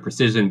some sort of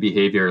precision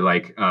behavior,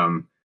 like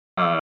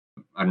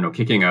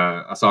kicking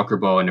a soccer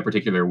ball in a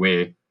particular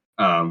way,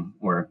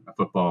 or a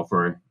football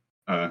for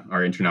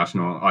our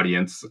international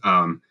audience,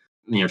 trying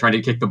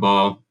to kick the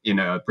ball in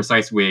a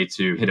precise way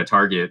to hit a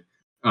target,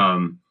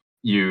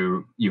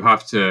 you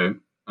have to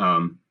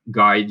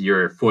guide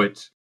your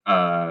foot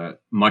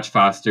much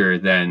faster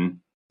than,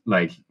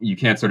 like, you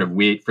can't sort of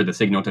wait for the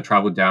signal to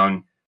travel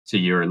down to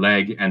your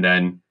leg and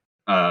then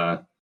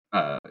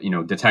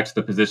detect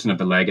the position of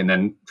the leg and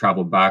then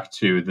travel back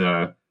to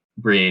the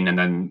brain, and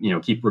then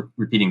keep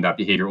repeating that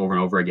behavior over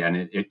and over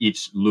again.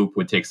 Each loop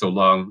would take so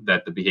long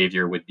that the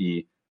behavior would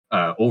be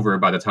over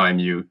by the time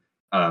you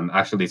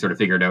actually sort of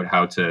figured out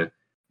how to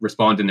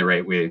respond in the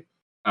right way.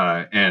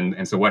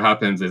 And so what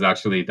happens is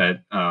actually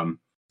that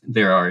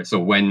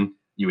when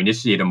you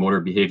initiate a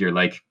motor behavior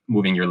like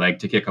moving your leg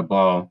to kick a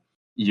ball,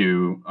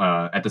 you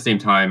at the same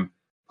time,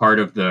 part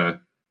of the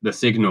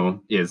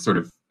signal is sort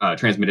of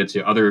transmitted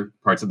to other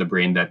parts of the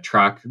brain that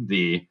track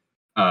the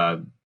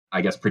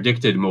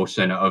predicted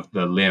motion of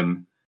the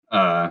limb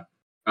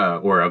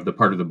or of the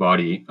part of the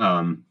body,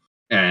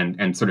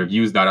 and sort of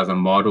use that as a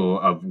model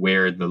of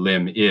where the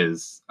limb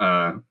is,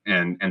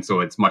 and so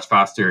it's much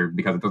faster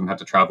because it doesn't have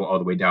to travel all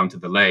the way down to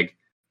the leg.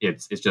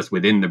 It's just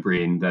within the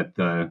brain that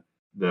the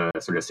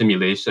sort of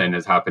simulation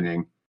is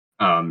happening,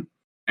 and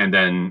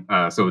then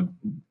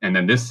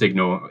this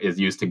signal is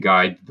used to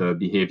guide the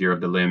behavior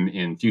of the limb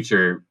in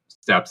future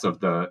steps of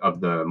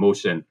the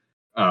motion.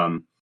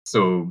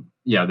 So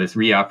yeah, this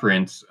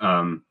reafferent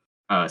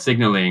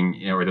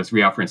signaling, or this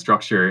reafferent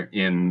structure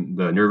in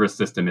the nervous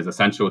system, is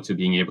essential to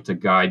being able to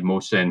guide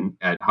motion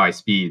at high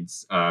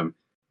speeds,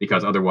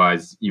 because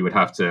otherwise you would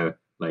have to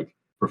like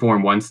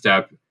perform one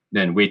step,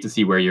 then wait to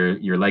see where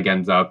your leg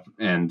ends up,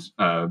 and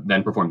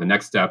then perform the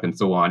next step, and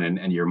so on,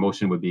 and your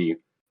motion would be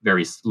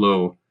very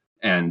slow,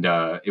 and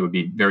it would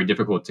be very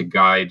difficult to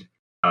guide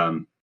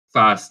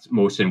fast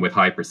motion with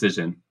high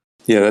precision.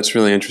 Yeah, that's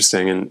really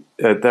interesting. And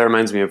that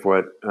reminds me of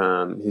what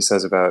he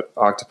says about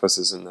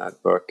octopuses in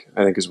that book,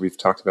 I think, as we've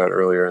talked about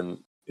earlier in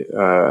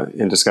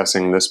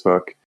discussing this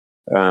book.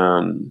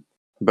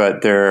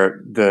 But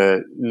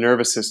the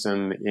nervous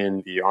system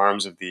in the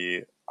arms of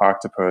the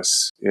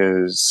octopus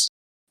is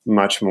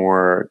much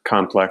more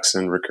complex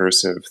and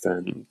recursive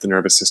than the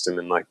nervous system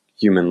in like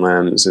human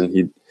limbs. And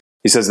he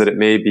says that it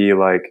may be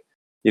like,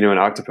 an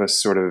octopus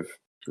sort of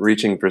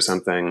reaching for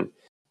something.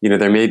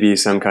 There may be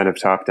some kind of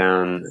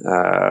top-down,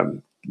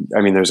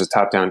 there's a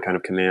top-down kind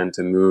of command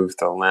to move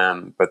the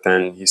limb, but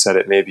then he said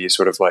it may be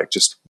sort of like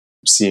just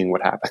seeing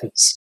what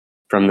happens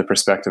from the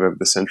perspective of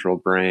the central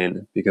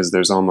brain, because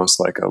there's almost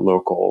like a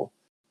local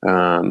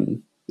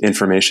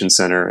information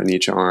center in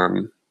each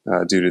arm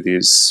due to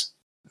these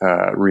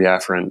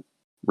reafferent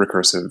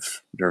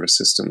recursive nervous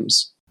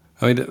systems.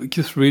 I mean,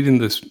 just reading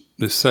this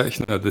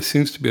section, there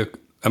seems to be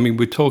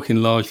we're talking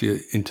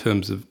largely in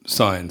terms of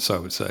science, I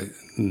would say,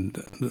 and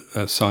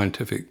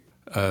scientific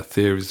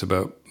theories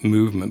about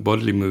movement,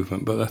 bodily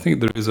movement. But I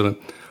think there is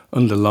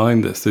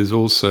underlying this, there's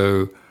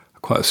also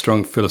quite a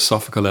strong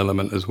philosophical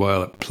element as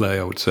well at play,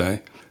 I would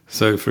say.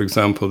 So, for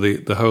example,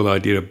 the whole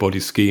idea of body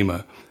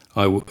schema,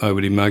 I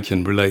would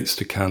imagine, relates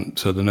to Kant.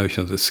 So the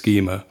notion of the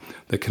schema,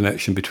 the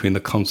connection between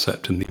the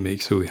concept and the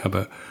image. So we have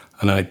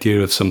an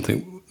idea of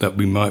something that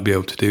we might be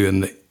able to do,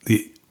 and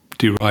the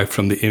derived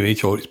from the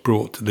image, or it's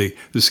brought to the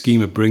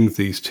schema brings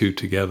these two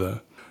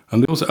together.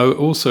 And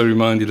also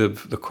reminded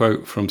of the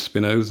quote from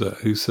Spinoza,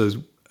 who says,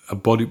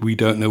 we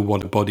don't know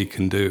what a body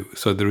can do.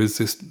 So there is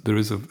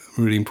a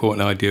really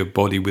important idea of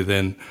body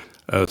within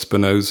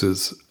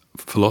Spinoza's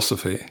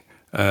philosophy.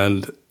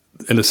 And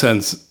in a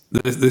sense,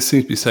 this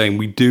seems to be saying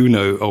we do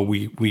know, or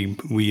we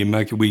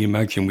imagine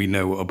we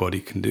know what a body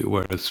can do,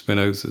 whereas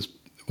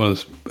one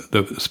of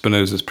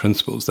Spinoza's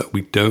principles that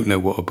we don't know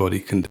what a body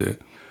can do.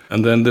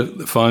 And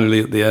then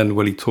finally at the end,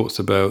 when he talks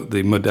about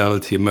the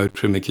modality of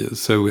motor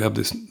images, so we have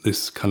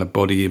this kind of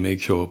body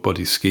image or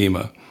body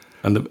schema,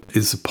 and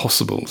is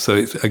possible.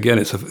 So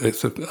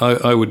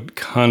I would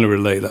kind of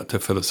relate that to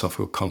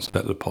philosophical concept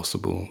of the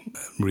possible,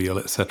 real,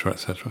 etc.,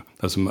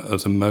 as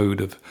a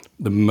mode of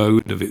the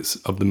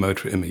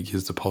motor image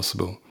is the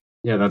possible.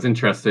 Yeah, that's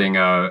interesting.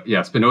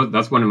 Spinoza.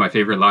 That's one of my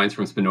favorite lines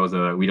from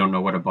Spinoza. We don't know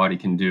what a body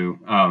can do.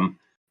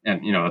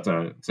 And that's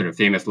a sort of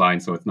famous line,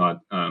 so it's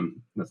not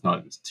that's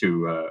not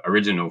too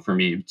original for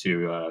me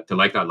to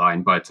like that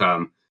line. But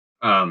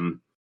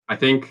I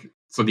think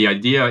so. The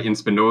idea in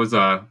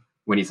Spinoza,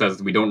 when he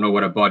says we don't know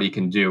what a body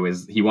can do,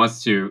 is he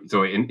wants to.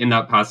 So in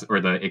that passage,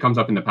 it comes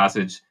up in the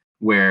passage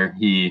where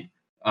he's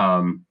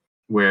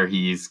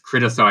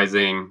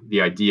criticizing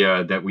the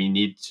idea that we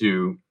need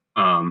to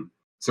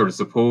sort of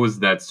suppose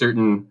that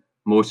certain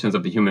motions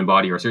of the human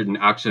body or certain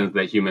actions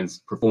that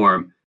humans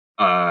perform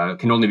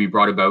can only be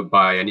brought about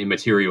by an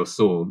immaterial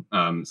soul.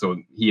 So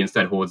he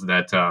instead holds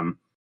that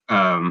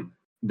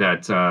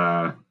there's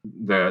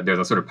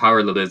a sort of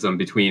parallelism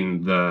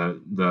between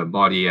the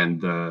body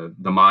and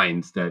the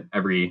mind. That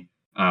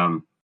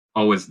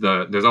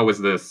there's always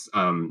this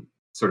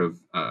sort of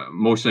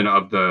motion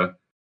of the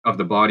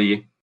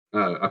body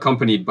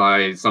accompanied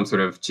by some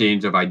sort of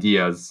change of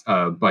ideas,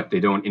 but they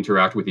don't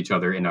interact with each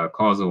other in a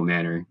causal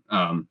manner.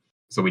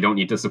 So we don't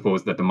need to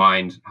suppose that the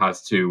mind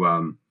has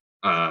to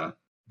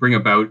bring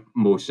about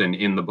motion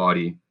in the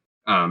body,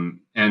 and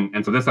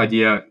so this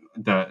idea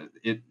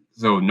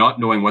so not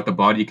knowing what the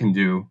body can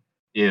do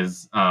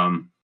is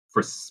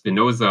for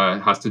Spinoza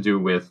has to do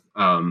with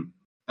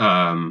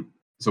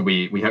so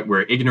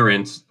we're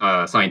ignorant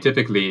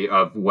scientifically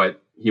of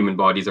what human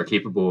bodies are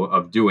capable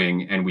of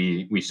doing, and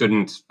we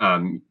shouldn't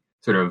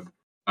sort of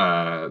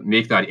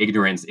make that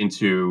ignorance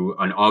into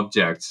an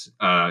object,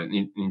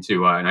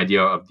 into an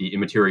idea of the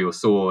immaterial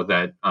soul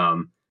that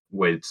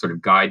would sort of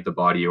guide the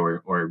body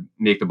or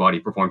make the body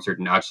perform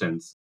certain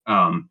actions.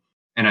 And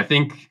I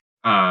think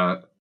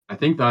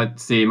that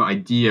same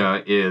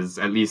idea is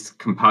at least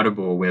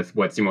compatible with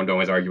what Simondon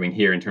is arguing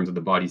here in terms of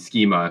the body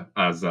schema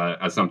as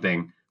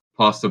something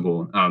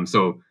possible.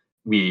 So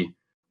we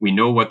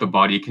know what the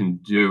body can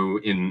do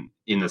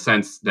in the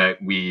sense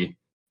that we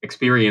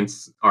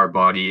experience our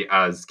body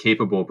as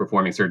capable of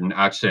performing certain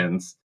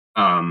actions.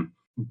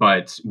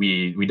 But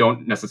we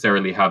don't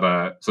necessarily have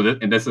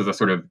and this is a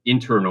sort of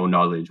internal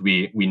knowledge.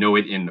 We know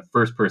it in the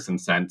first person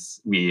sense.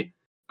 We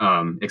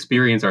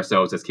experience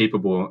ourselves as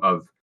capable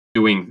of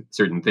doing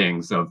certain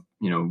things, of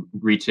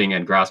reaching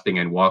and grasping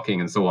and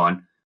walking and so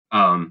on.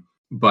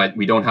 But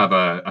we don't have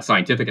a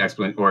scientific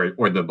explanation,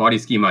 or the body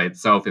schema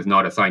itself is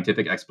not a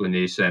scientific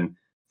explanation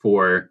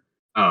for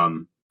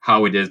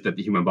how it is that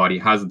the human body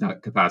has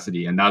that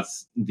capacity, and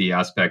that's the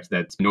aspect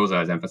that Spinoza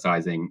is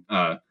emphasizing.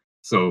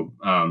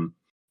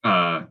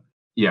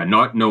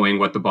 Not knowing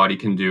what the body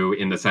can do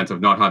in the sense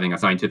of not having a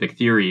scientific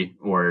theory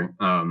or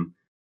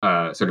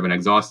sort of an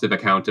exhaustive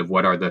account of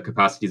what are the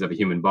capacities of a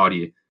human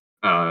body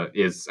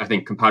is, I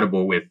think,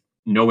 compatible with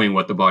knowing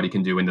what the body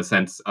can do in the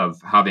sense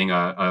of having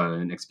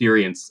an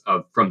experience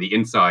from the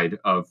inside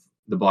of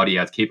the body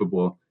as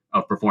capable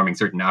of performing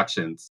certain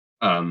actions.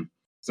 I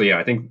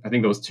think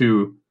those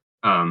two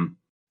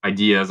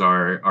ideas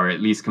are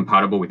at least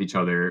compatible with each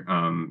other.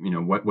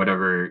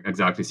 Whatever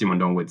exactly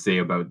Simondon would say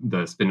about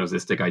the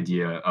Spinozistic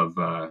idea of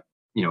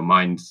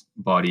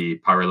mind-body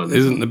parallelism.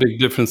 Isn't the big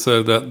difference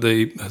though that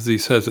as he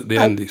says at the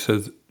end, he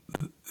says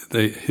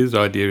his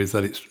idea is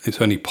that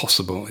it's only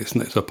possible.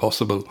 It's a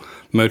possible.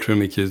 Motor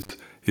image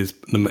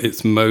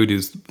its mode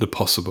is the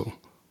possible,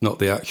 not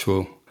the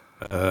actual,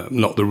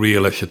 not the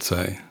real, I should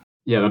say.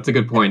 Yeah, that's a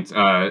good point.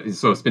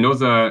 So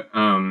Spinoza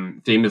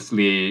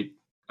famously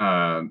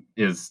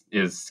is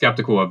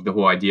skeptical of the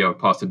whole idea of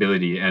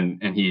possibility,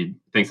 and he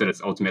thinks that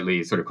it's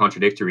ultimately sort of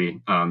contradictory.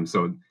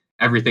 So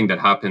everything that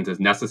happens is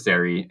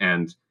necessary,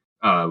 and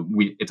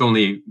it's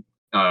only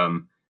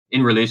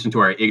in relation to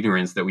our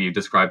ignorance that we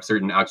describe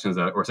certain actions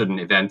or certain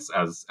events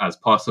as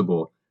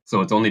possible. So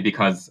it's only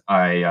because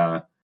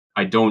I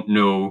don't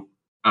know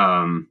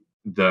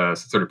the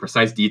sort of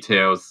precise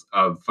details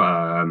of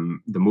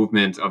the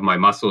movement of my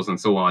muscles and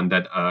so on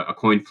that a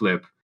coin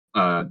flip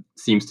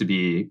seems to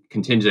be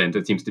contingent.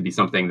 It seems to be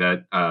something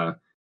that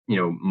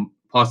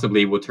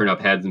possibly will turn up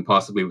heads and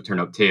possibly will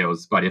turn up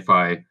tails. But if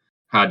I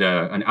had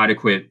an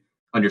adequate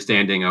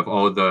understanding of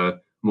all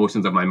the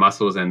motions of my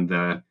muscles and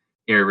the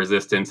air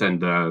resistance and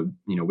the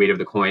weight of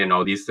the coin and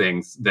all these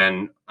things,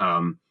 then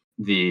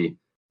the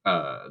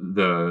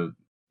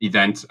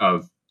event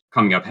of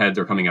coming up heads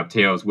or coming up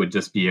tails would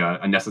just be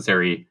a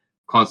necessary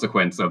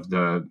consequence of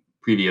the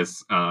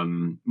previous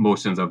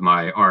motions of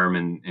my arm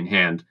and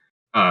hand.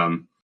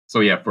 So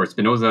yeah, for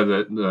Spinoza,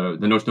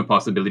 the notion of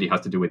possibility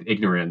has to do with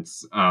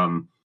ignorance,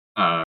 and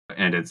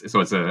it's a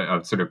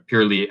sort of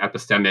purely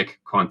epistemic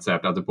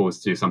concept as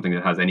opposed to something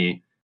that has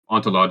any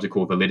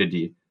ontological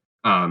validity.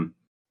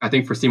 I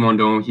think for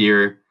Simondon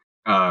here,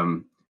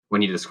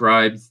 when he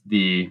describes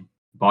the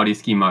body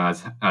schema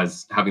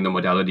as having the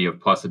modality of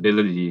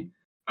possibility,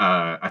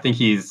 I think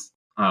he's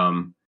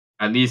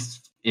at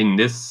least in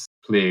this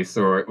place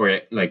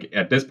or like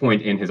at this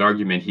point in his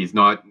argument, he's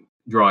not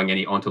drawing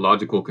any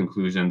ontological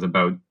conclusions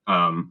about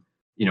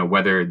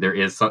whether there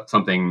is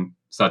something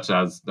such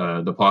as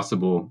the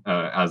possible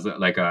as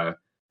like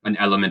an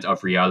element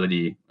of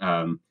reality,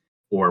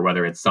 or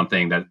whether it's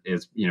something that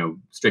is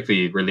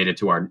strictly related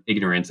to our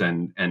ignorance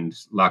and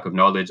lack of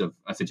knowledge of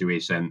a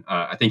situation.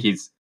 I think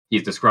he's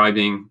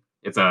describing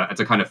it's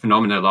a kind of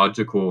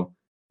phenomenological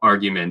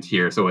argument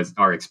here. So it's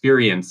our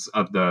experience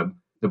of the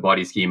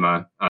body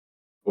schema,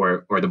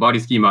 or the body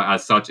schema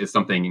as such is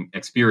something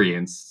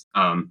experienced,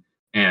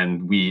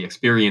 and we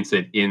experience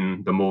it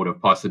in the mode of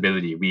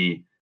possibility.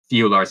 We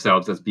feel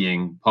ourselves as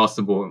being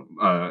possible,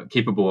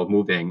 capable of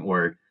moving,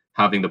 or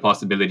having the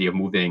possibility of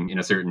moving in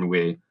a certain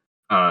way.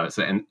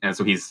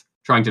 So he's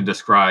trying to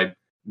describe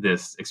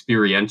this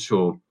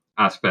experiential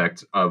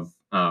aspect of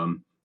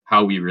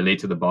how we relate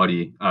to the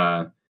body,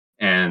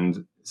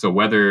 and so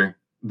whether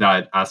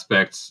that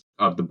aspect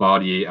of the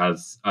body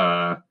as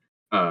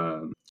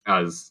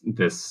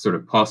this sort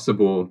of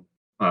possible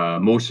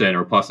motion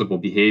or possible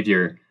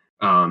behavior,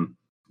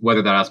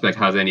 whether that aspect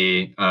has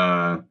any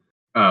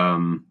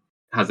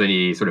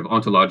sort of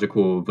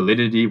ontological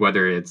validity,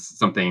 whether it's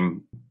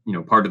something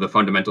part of the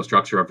fundamental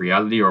structure of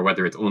reality, or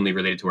whether it's only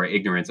related to our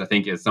ignorance, I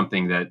think is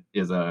something that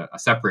is a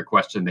separate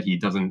question that he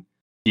doesn't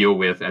deal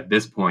with at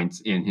this point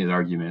in his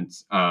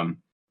arguments.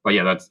 But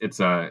yeah,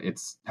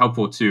 it's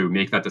helpful to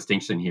make that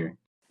distinction here.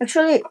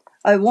 Actually,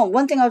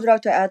 one thing I would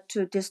like to add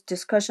to this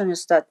discussion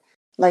is that,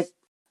 like,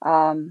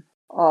 I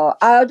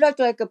would like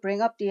to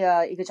bring up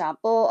the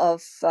example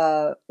of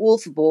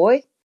Wolf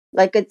Boy.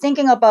 Like,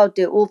 thinking about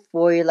the Wolf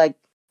Boy, like,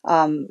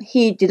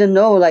 he didn't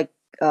know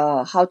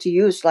how to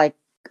use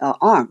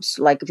arms,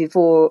 like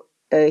before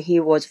he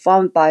was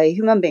found by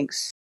human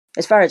beings,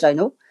 as far as I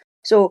know.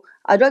 So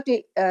I'd like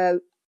to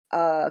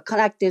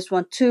connect this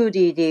one to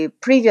the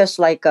previous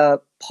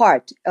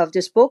part of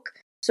this book.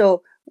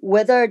 So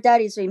whether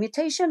that is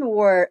imitation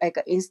or like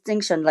an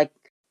instinction,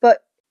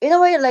 but in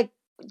a way, like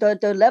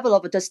the level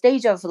of the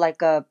stage of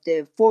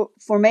the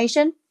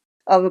formation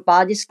of a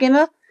body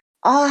schema,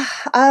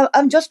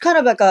 I'm just kind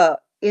of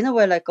in a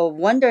way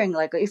wondering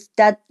if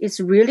that is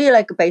really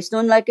based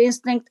on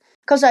instinct,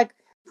 because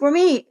for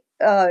me,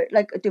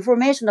 the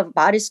formation of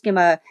body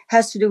schema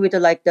has to do with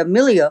the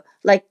milieu,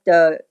 like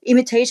the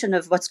imitation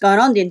of what's going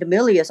on in the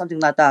milieu, something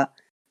like that.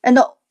 And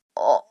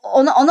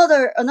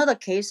another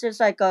case is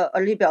a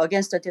little bit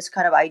against this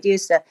kind of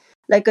ideas that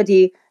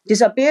the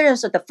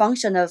disappearance of the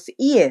function of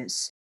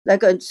ears.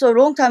 So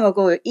long time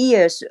ago,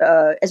 ears,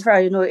 as far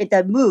as you know, it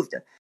that moved,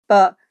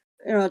 but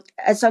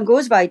as time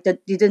goes by,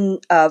 that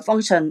didn't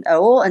function at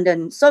all. And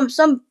then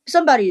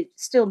somebody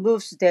still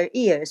moves their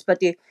ears, but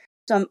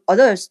some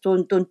others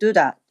don't do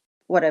that.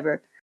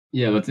 Whatever.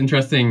 Yeah, that's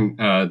interesting.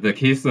 The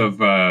case of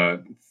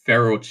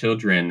feral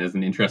children is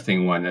an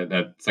interesting one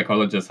that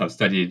psychologists have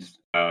studied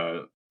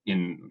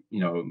in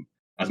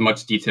as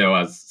much detail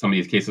as some of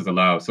these cases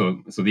allow.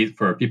 So these,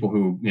 for people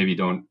who maybe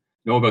don't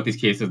know about these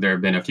cases, there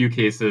have been a few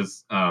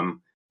cases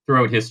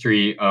throughout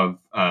history of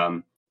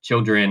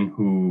children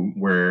who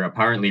were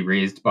apparently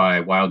raised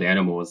by wild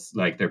animals,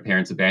 like their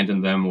parents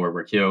abandoned them or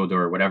were killed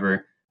or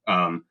whatever,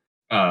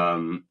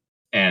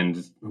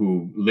 and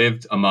who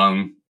lived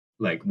among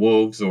like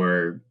wolves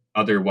or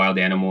other wild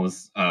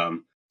animals.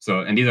 And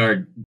these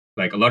are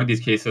a lot of these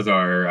cases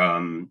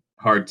are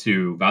hard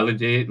to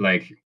validate.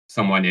 Like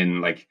someone in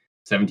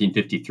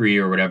 1753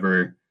 or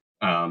whatever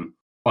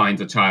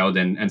finds a child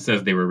and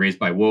says they were raised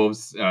by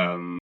wolves,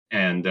 and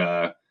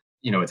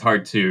it's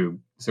hard to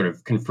sort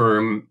of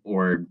confirm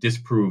or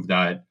disprove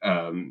that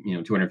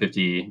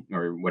 250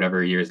 or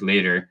whatever years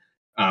later.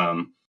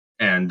 In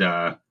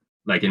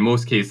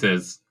most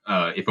cases,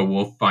 if a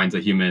wolf finds a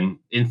human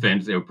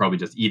infant, it would probably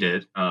just eat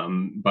it.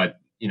 But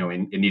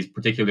in these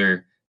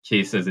particular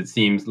cases, it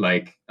seems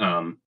like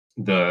at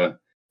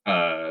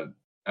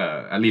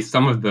least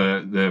some of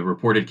the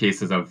reported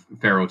cases of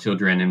feral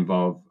children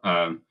involve.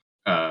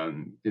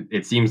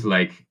 It seems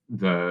like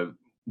the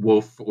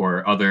wolf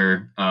or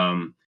other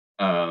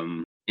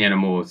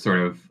animal sort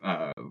of,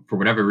 for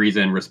whatever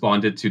reason,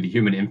 responded to the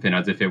human infant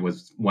as if it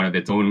was one of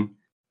its own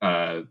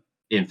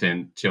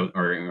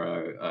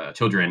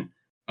children,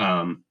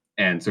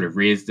 and sort of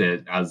raised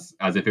it as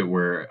if it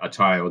were a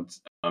child.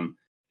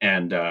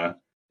 And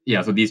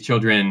so these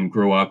children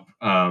grow up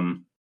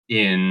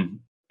in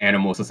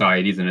animal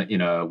societies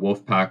in a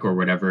wolf pack or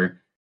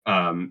whatever,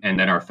 and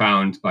then are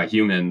found by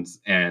humans,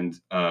 and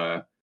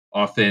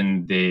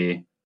often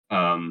they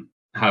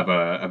have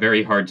a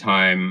very hard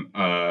time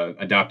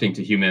adapting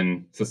to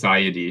human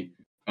society.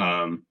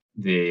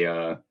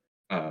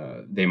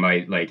 They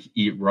might like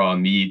eat raw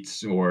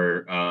meat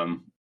or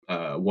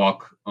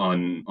walk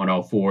on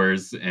all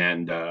fours,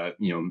 and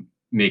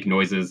make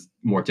noises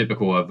more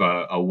typical of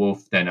a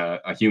wolf than a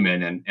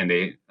human, and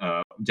they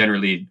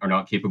generally are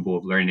not capable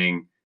of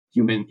learning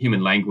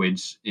human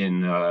language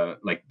in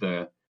like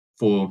the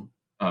full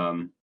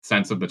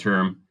sense of the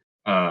term.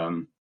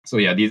 So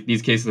yeah,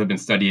 these cases have been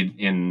studied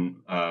in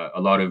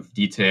a lot of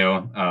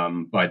detail,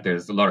 but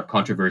there's a lot of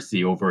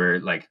controversy over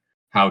like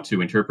how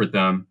to interpret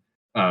them.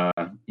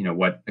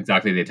 What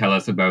exactly they tell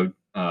us about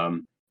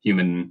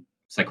human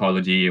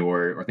psychology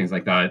or things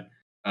like that.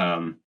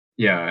 I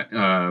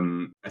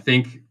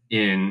think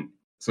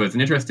so it's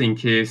an interesting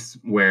case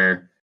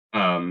where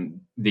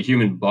the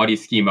human body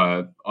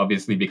schema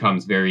obviously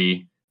becomes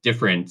very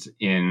different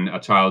in a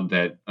child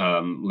that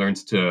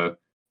learns to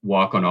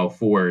walk on all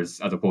fours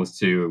as opposed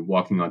to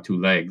walking on two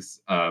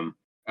legs.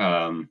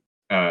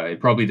 It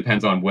probably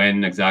depends on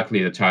when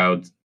exactly the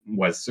child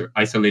was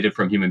isolated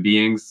from human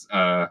beings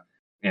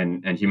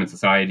and human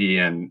society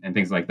and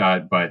things like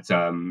that. But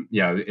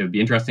it would be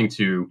interesting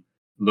to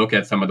look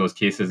at some of those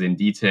cases in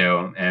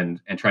detail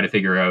and try to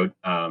figure out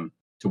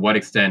to what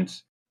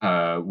extent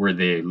were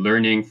they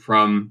learning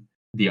from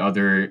the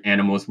other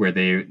animals where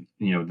they,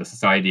 the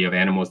society of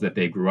animals that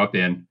they grew up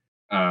in,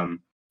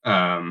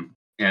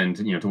 and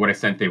to what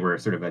extent they were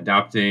sort of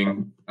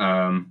adapting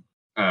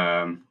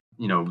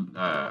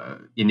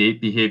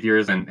innate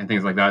behaviors and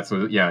things like that.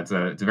 So yeah, it's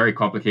a very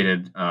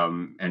complicated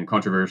and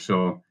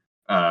controversial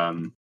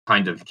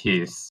kind of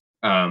case.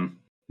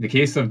 The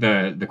case of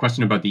the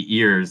question about the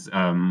ears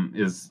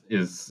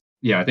is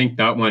I think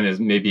that one is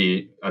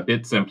maybe a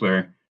bit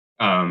simpler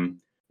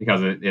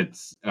because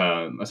it's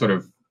a sort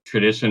of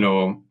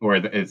traditional, or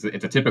it's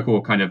a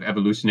typical kind of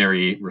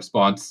evolutionary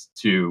response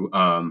to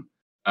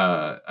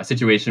a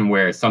situation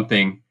where a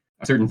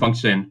certain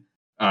function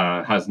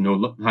has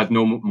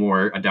no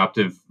more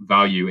adaptive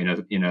value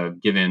in a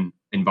given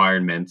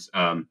environment.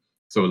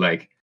 So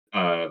like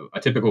a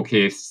typical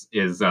case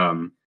is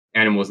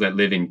animals that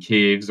live in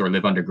caves or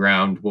live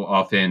underground will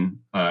often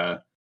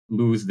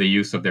lose the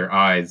use of their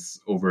eyes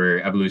over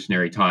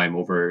evolutionary time,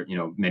 over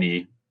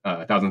many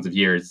thousands of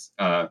years.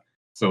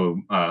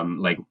 So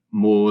like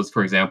moles,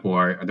 for example,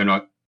 they're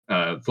not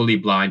fully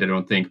blind, I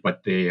don't think,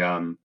 but they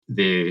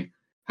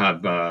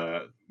have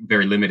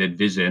very limited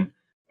vision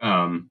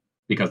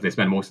because they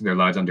spend most of their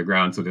lives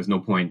underground. So there's no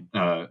point.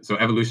 So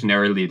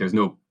evolutionarily, there's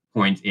no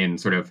point in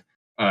sort of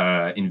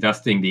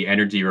investing the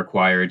energy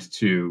required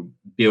to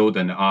build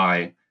an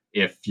eye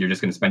if you're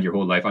just going to spend your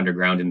whole life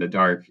underground in the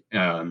dark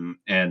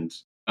and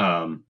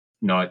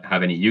not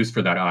have any use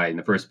for that eye in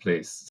the first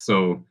place.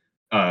 So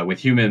with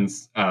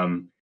humans,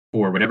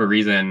 for whatever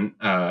reason,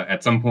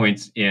 at some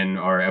point in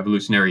our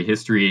evolutionary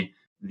history,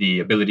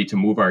 the ability to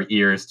move our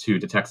ears to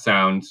detect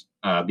sound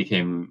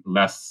became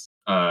less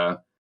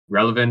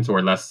relevant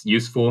or less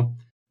useful.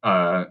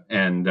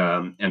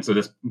 And so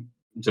this,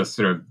 just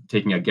sort of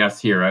taking a guess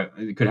here,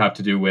 it could have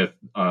to do with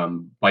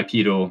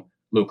bipedal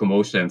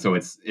locomotion. So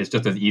it's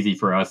just as easy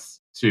for us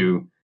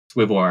to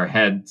swivel our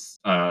heads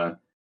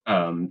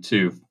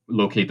to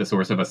locate the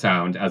source of a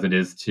sound as it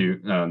is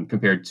to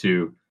compared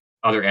to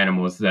other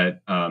animals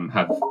that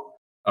have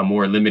a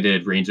more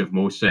limited range of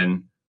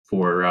motion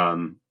for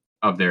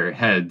of their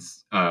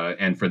heads,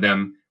 and for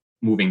them,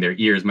 moving their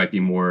ears might be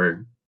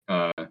more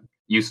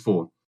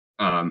useful.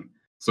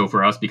 So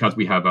for us, because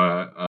we have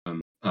a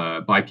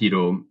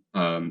bipedal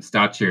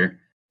stature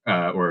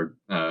or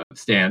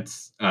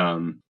stance,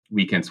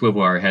 we can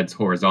swivel our heads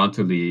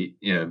horizontally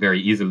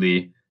very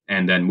easily,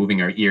 and then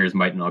moving our ears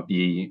might not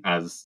be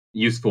as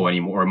useful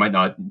anymore, or might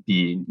not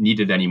be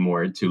needed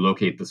anymore to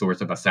locate the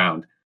source of a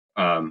sound.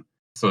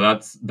 So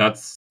that's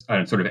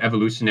a sort of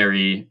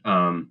evolutionary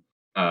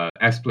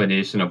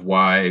explanation of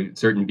why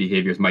certain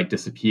behaviors might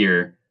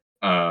disappear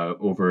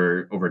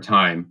over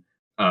time.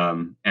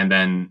 And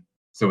then,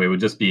 so it would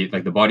just be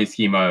like the body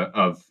schema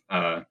of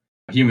a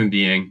human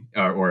being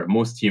or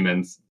most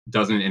humans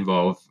doesn't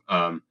involve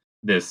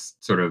this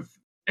sort of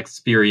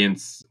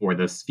experience or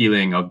this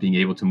feeling of being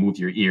able to move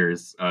your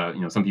ears.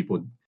 Some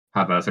people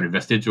have a sort of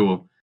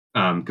vestigial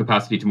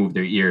capacity to move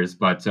their ears,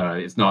 but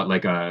it's not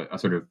like a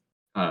sort of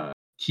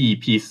key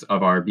piece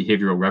of our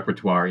behavioral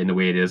repertoire in the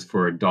way it is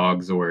for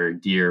dogs or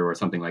deer or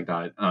something like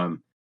that.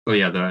 So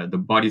yeah, the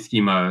body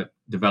schema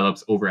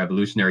develops over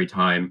evolutionary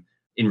time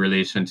in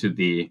relation to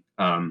the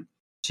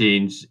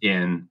change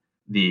in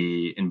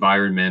the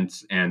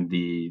environment and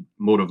the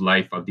mode of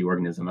life of the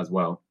organism as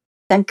well.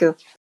 Thank you.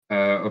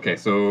 Okay,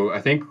 so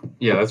I think,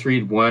 let's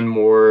read one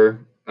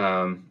more.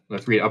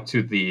 Let's read up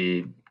to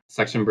the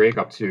section break,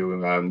 up to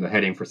the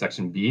heading for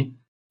section B.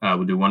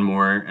 We'll do one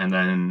more, and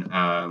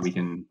then we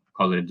can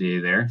call it a day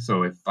there.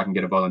 So if I can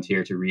get a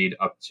volunteer to read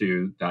up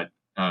to that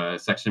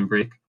section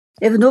break.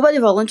 If nobody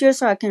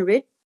volunteers, I can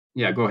read.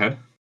 Yeah, go ahead.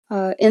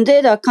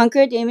 Indeed, a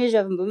concrete image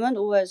of movement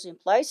always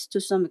implies, to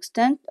some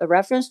extent, a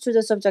reference to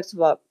the subject's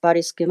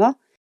body schema.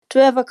 To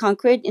have a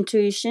concrete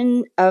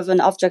intuition of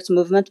an object's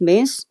movement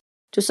means,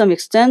 to some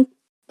extent,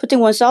 putting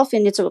oneself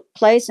in its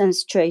place and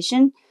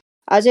situation,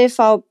 as if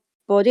our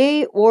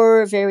body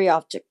were very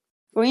object.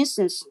 For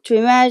instance, to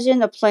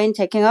imagine a plane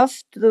taking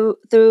off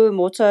through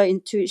motor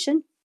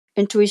intuition.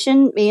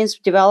 Intuition means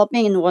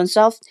developing in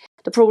oneself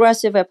the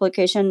progressive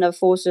application of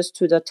forces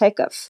to the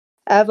takeoff,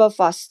 ever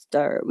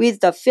faster, with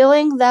the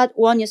feeling that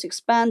one is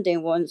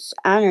expanding one's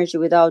energy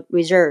without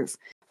reserve,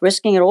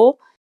 risking it all,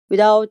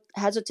 without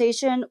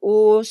hesitation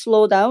or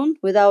slow down,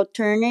 without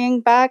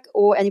turning back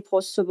or any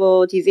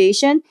possible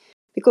deviation,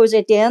 because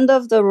at the end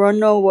of the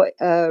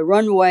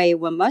runway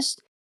one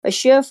must, a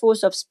sheer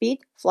force of speed,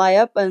 fly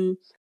up and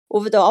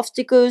over the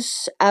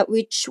obstacles at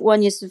which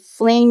one is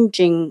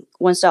flinging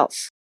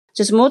oneself.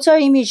 This motor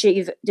image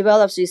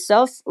develops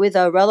itself with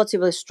a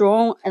relatively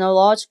strong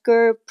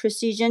analogical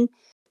precision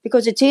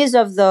because it is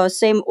of the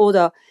same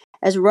order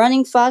as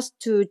running fast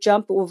to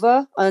jump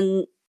over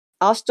an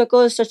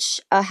obstacle such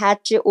a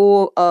hedge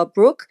or a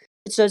brook.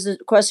 It does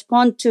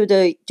correspond to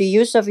the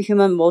use of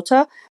human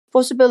motor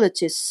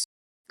possibilities.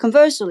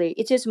 Conversely,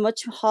 it is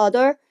much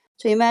harder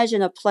to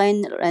imagine a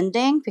plane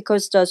landing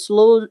because the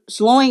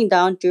slowing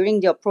down during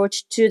the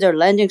approach to the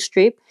landing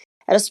strip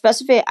at a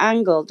specific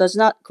angle does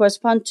not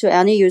correspond to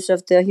any use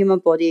of the human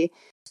body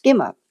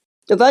schema.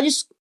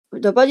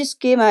 The body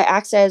schema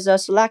acts as a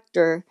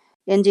selector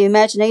in the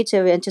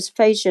imaginative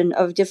anticipation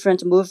of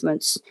different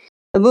movements.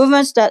 The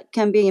movements that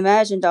can be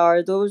imagined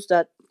are those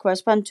that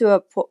correspond to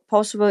a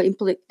possible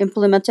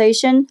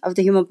implementation of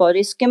the human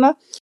body schema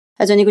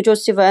as an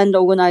exhaustive and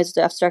organized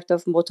abstract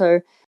of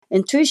motor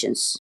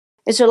intuitions.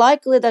 It's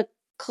likely that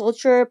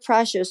cultural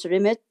pressures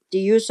limit the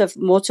use of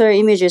motor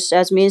images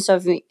as means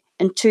of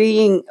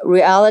intuiting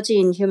reality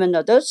in human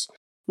adults.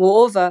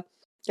 Moreover,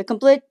 the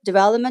complete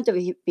development of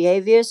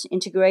behaviors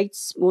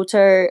integrates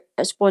motor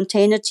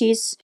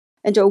spontaneities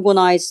into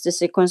organized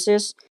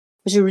sequences,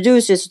 which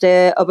reduces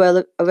the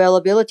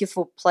availability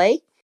for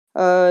play,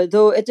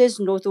 though it is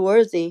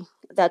noteworthy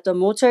that the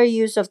motor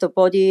use of the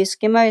body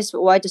schema is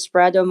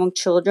widespread among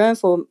children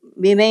for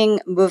miming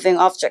moving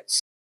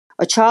objects.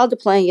 A child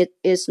playing it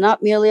is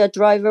not merely a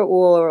driver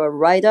or a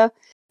rider,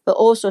 but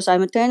also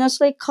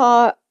simultaneously a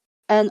car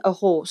and a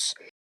horse.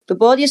 The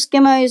body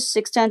schema is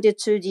extended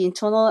to the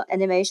internal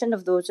animation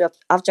of those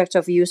objects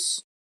of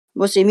use,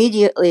 most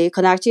immediately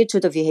connected to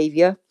the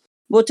behavior.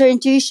 Motor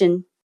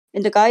intuition,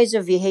 in the guise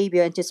of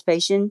behavior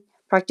anticipation,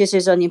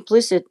 practices an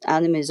implicit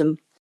animism.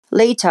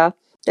 Later,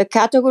 the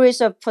categories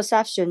of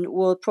perception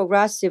will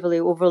progressively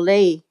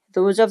overlay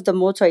those of the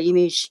motor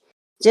image.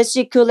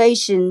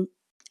 Gesticulation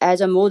as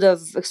a mode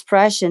of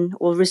expression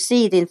will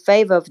recede in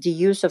favor of the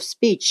use of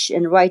speech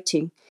and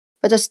writing.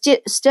 But a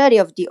study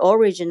of the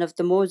origin of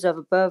the modes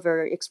of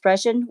verbal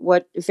expression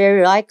would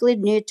very likely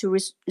need to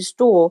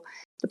restore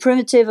the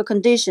primitive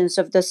conditions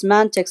of the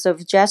semantics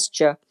of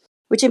gesture,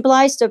 which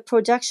implies the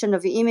projection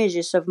of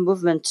images of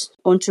movement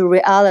onto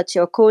reality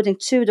according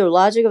to the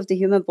logic of the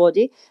human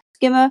body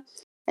schema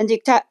and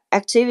the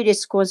activity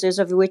sequences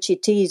of which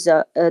it is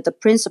the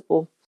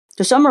principle.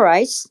 To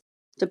summarize,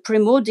 the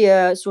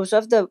primordial source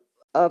of the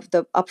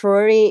a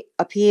priori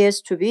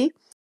appears to be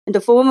in the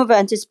form of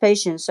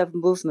anticipations of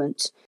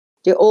movement,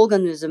 the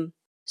organism.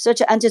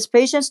 Such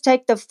anticipations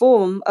take the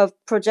form of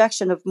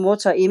projection of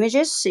motor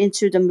images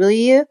into the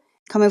milieu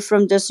coming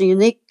from this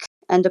unique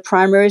and the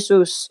primary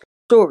source,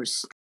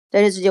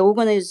 that is the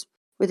organism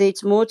with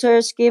its motor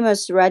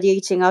schemas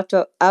radiating out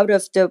of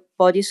the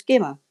body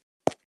schema.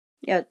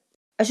 Yeah,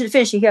 I should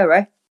finish here,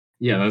 right?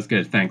 Yeah, that's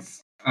good.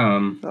 Thanks.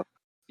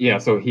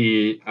 So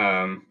he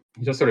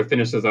just sort of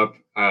finishes up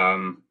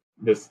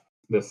this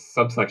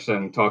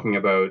subsection talking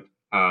about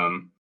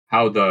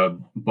how the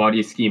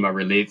body schema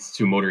relates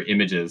to motor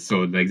images.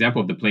 So the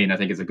example of the plane, I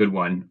think, is a good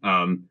one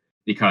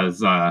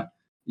because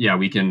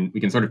we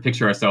can sort of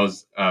picture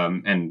ourselves,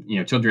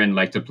 and children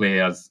like to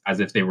play as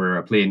if they were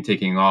a plane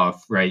taking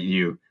off, right?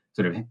 You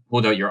sort of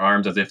hold out your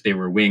arms as if they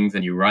were wings,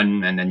 and you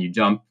run, and then you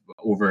jump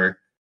over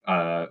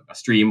a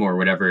stream or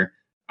whatever.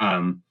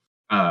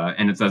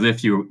 And it's as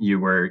if you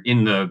were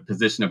in the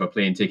position of a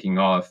plane taking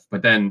off.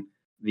 But then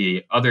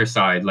the other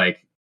side,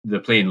 like the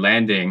plane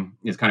landing,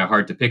 is kind of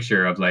hard to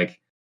picture. Of like,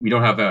 we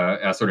don't have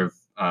a sort of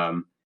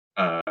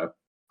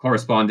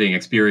corresponding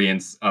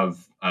experience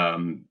of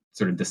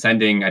sort of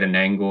descending at an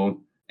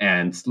angle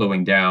and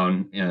slowing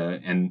down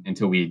and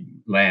until we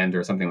land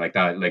or something like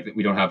that. Like,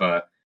 we don't have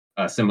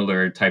a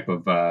similar type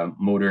of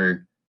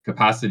motor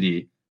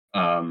capacity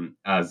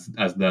as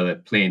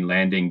the plane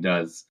landing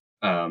does.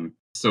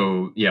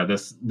 So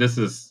this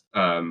is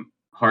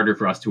harder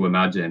for us to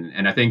imagine,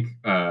 and I think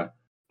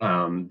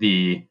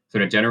the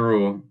sort of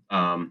general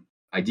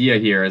idea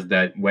here is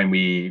that when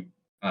we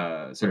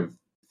sort of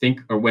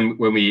think, or when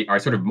we, our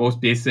sort of most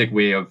basic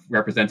way of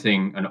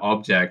representing an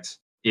object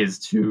is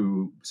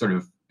to sort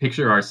of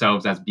picture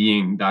ourselves as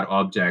being that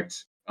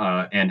object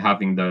and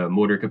having the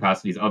motor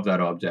capacities of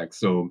that object.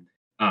 So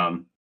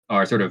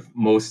our sort of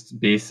most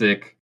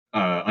basic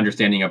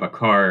understanding of a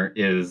car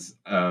is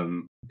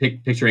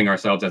picturing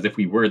ourselves as if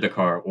we were the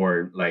car,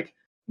 or like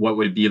what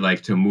would it be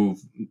like to move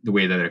the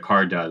way that a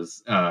car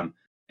does.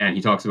 And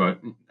he talks about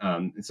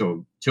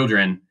so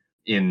children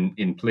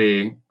in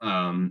play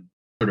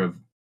sort of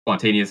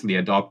spontaneously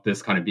adopt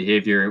this kind of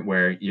behavior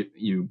where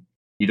you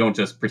don't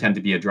just pretend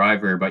to be a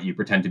driver, but you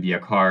pretend to be a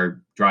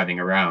car driving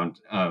around.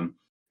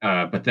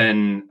 But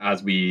then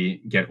as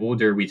we get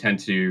older, we tend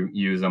to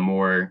use a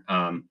more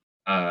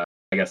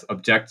I guess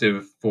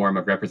objective form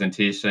of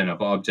representation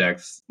of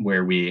objects,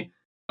 where we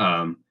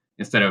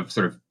instead of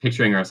sort of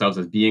picturing ourselves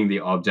as being the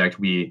object,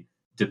 we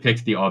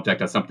depict the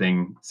object as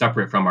something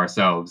separate from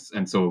ourselves.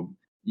 And so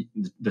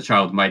the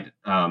child might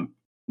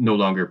no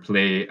longer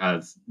play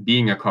as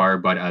being a car,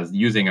 but as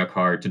using a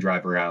car to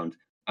drive around.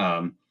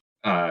 And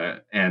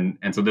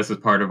so this is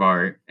part of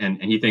our,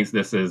 and he thinks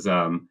this is,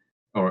 or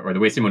the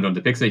way Simondon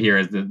depicts it here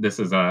is that this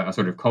is a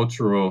sort of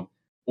cultural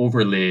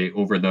overlay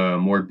over the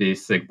more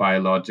basic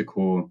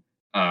biological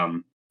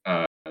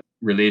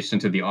relation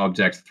to the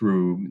object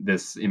through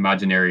this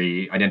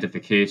imaginary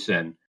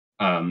identification.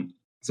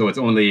 So it's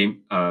only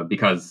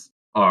because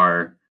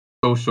our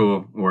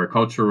social or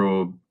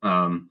cultural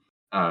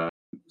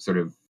sort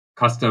of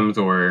customs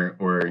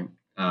or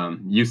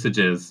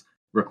usages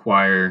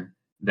require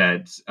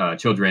that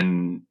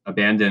children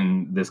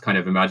abandon this kind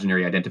of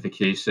imaginary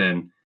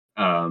identification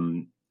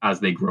as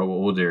they grow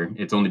older.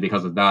 It's only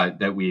because of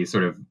that we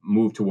sort of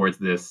move towards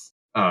this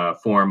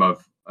form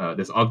of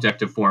this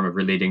objective form of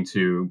relating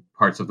to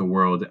parts of the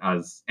world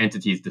as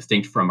entities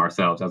distinct from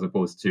ourselves, as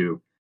opposed to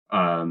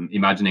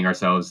imagining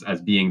ourselves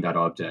as being that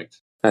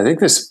object. I think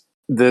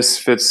this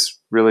fits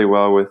really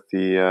well with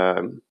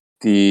the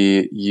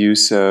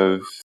use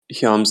of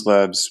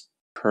Hjelmsleb's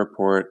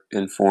purport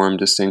and form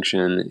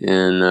distinction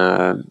in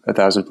A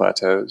Thousand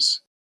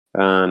Plateaus.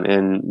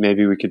 And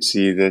maybe we could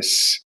see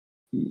this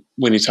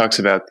when he talks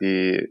about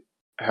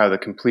how the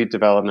complete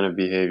development of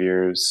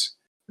behaviors,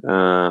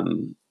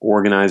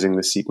 organizing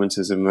the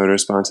sequences of motor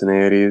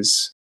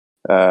spontaneities.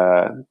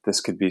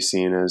 This could be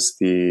seen as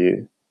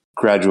the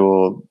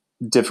gradual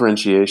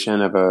differentiation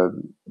of a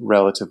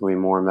relatively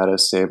more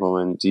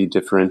metastable and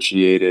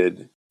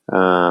de-differentiated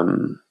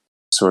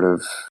sort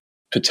of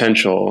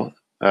potential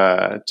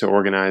to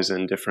organize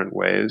in different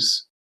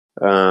ways.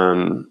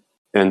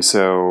 And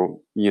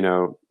so,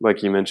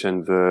 like you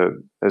mentioned,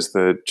 as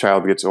the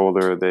child gets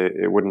older,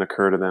 it wouldn't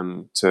occur to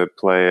them to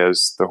play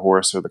as the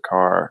horse or the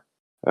car.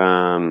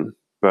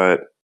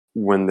 But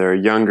when they're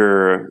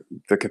younger,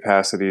 the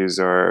capacities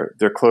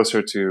they're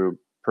closer to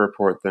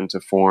purport than to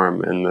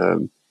form, and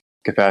the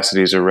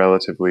capacities are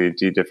relatively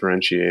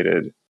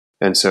de-differentiated.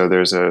 And so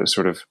there's a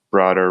sort of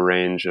broader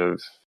range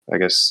of, I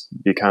guess,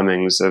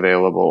 becomings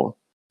available.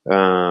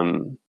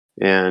 And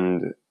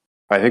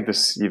I think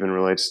this even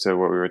relates to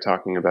what we were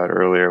talking about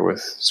earlier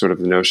with sort of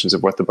the notions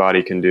of what the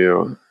body can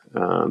do,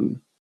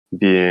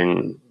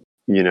 being,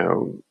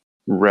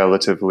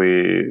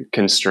 relatively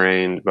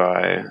constrained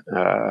by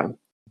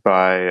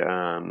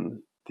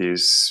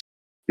these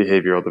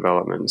behavioral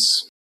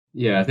developments.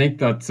 Yeah, I think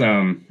that's.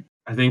 I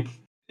think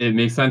it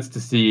makes sense to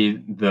see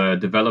the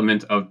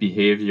development of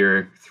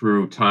behavior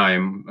through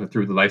time,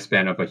 through the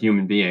lifespan of a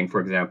human being, for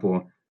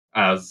example,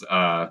 as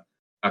a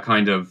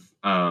kind of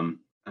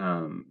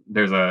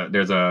there's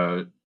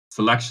a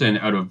selection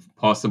out of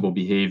possible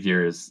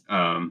behaviors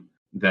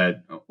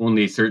that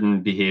only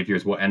certain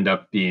behaviors will end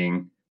up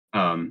being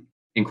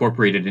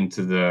incorporated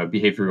into the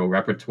behavioral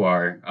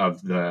repertoire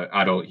of the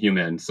adult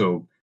human.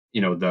 So,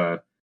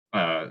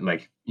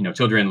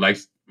 children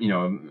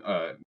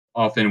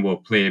often will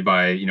play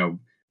by,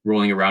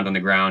 rolling around on the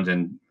ground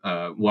and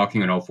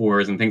walking on all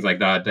fours and things like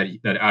that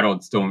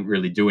adults don't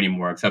really do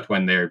anymore, except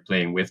when they're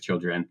playing with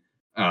children.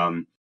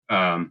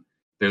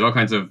 There's all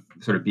kinds of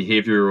sort of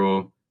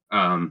behavioral,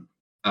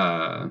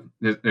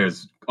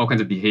 there's all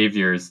kinds of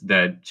behaviors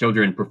that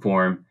children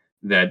perform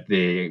that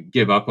they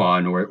give up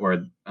on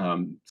or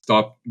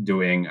stop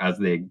doing as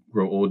they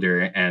grow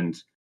older. And,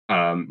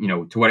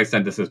 to what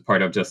extent this is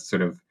part of just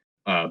sort of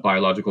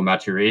biological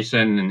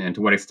maturation, and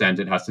to what extent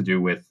it has to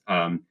do with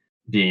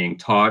being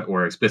taught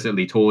or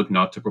explicitly told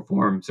not to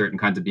perform certain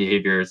kinds of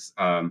behaviors,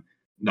 that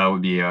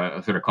would be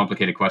a sort of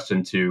complicated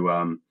question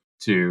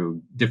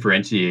to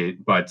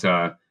differentiate. But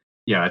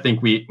I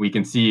think we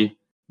can see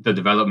the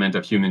development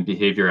of human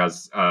behavior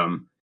as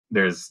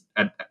there's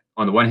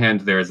on the one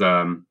hand there's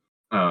an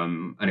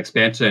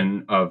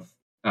expansion of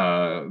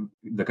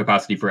the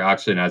capacity for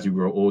action as you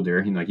grow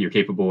older. You're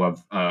capable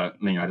of at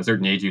a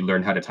certain age you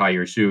learn how to tie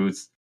your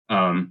shoes.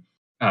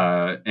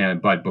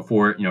 But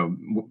before,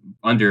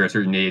 under a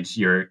certain age,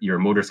 your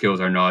motor skills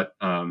are not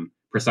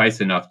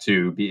precise enough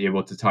to be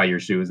able to tie your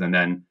shoes, and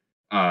then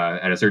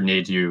at a certain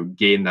age you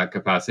gain that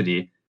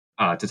capacity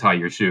to tie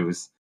your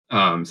shoes.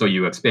 So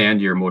you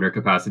expand your motor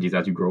capacities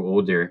as you grow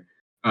older,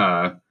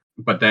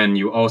 but then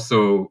you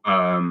also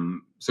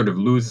sort of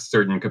lose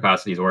certain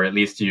capacities, or at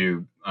least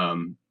you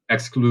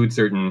exclude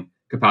certain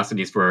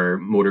capacities for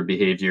motor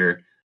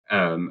behavior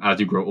as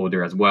you grow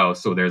older as well.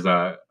 So there's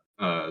a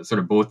sort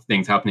of both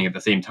things happening at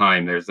the same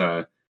time. There's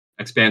a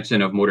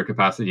expansion of motor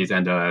capacities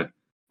and a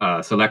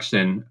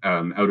selection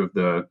out of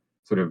the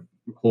sort of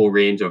whole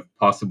range of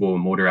possible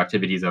motor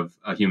activities of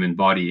a human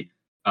body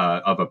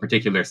of a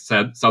particular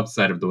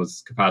subset of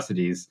those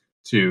capacities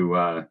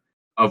to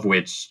of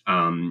which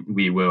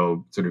we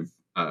will sort of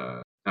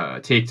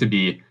take to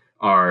be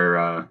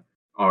our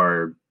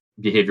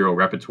behavioral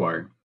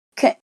repertoire.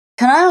 Can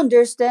I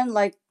understand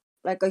like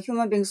a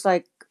human being's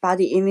like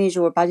body image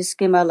or body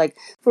schema? Like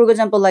for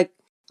example, like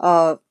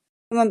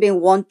human being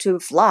want to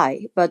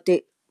fly, but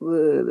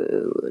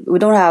we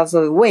don't have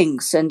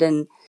wings, and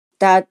then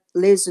that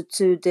leads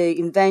to the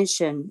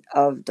invention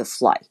of the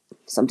flight,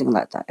 something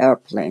like that,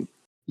 airplane.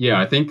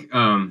 Yeah, I think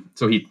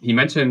so. He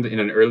mentioned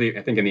in an early,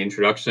 I think in the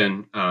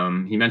introduction,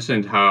 he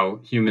mentioned how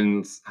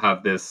humans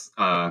have this.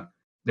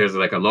 There's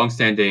like a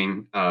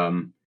longstanding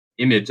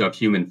image of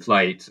human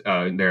flight.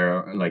 There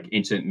are like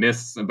ancient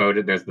myths about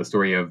it. There's the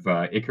story of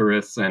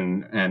Icarus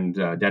and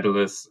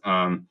Daedalus,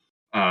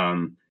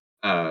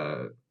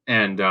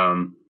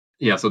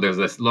 yeah. So there's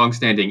this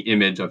longstanding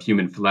image of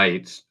human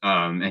flight,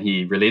 and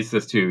he relates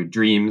this to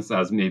dreams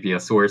as maybe a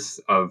source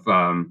of.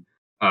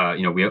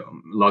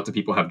 Lots of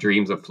people have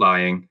dreams of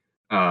flying,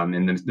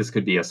 and this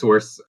could be a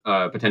source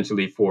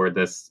potentially for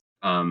this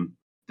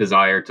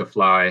desire to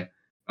fly.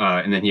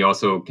 And then he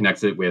also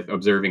connects it with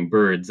observing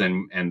birds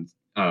and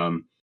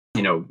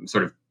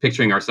sort of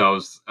picturing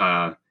ourselves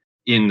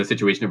in the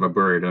situation of a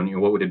bird,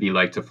 and what would it be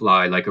like to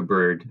fly like a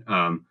bird.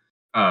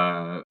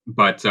 So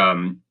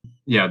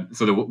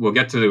we'll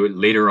get to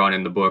later on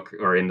in the book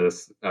or in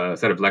this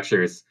set of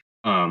lectures.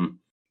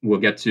 We'll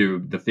get to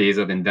the phase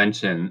of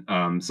invention.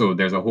 So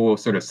there's a whole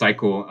sort of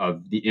cycle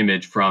of the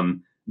image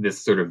from this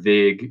sort of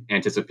vague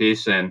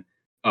anticipation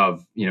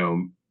of,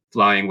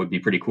 flying would be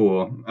pretty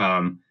cool,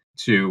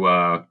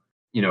 to,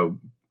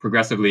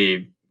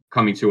 progressively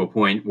coming to a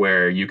point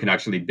where you can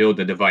actually build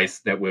a device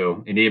that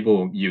will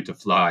enable you to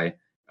fly.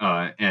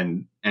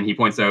 And he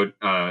points out,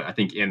 I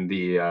think in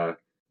the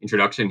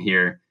introduction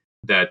here,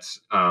 that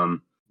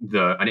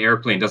an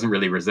airplane doesn't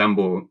really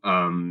resemble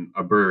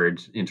a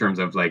bird in terms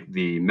of like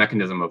the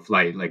mechanism of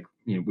flight. Like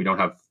we don't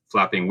have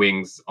flapping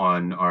wings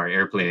on our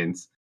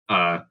airplanes,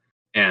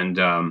 and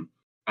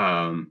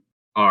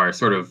our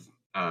sort of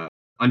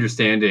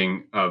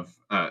understanding of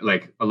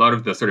like a lot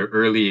of the sort of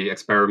early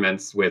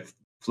experiments with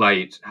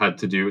flight had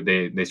to do.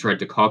 They tried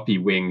to copy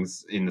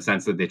wings in the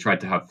sense that they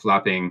tried to have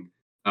flapping,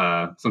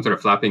 some sort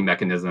of flapping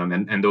mechanism,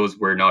 and those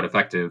were not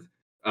effective.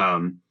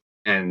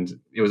 And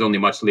it was only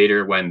much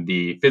later when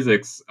the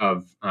physics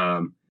of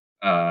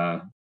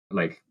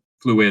like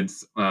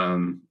fluids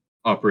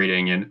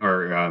operating in,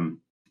 or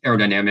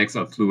aerodynamics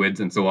of fluids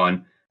and so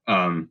on,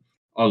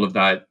 all of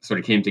that sort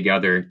of came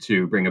together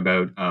to bring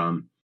about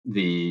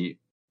the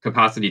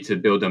capacity to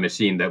build a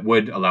machine that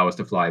would allow us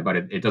to fly, but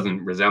it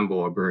doesn't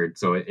resemble a bird.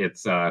 So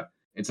it's a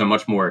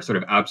much more sort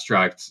of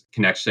abstract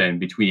connection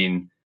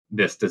between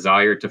this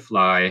desire to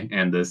fly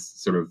and this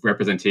sort of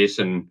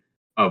representation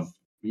of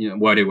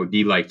what it would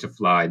be like to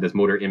fly, this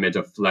motor image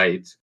of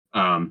flight.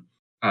 It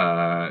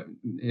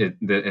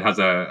has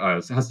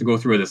to go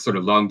through this sort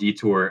of long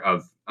detour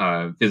of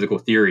physical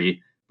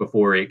theory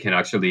before it can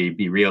actually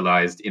be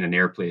realized in an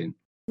airplane.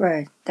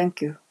 Right.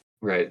 Thank you.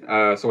 Right.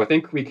 So I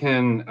think we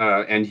can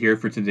end here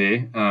for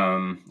today.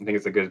 I think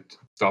it's a good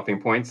stopping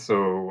point.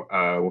 So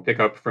we'll pick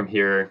up from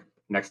here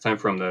next time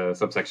from the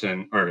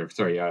section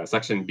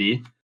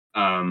B.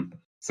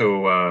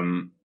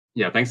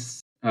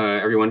 Thanks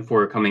everyone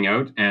for coming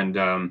out. And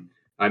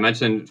I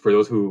mentioned, for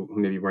those who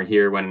maybe weren't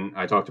here when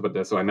I talked about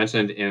this, so I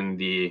mentioned in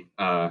the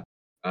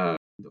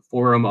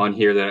forum on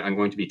here that I'm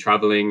going to be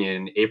traveling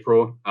in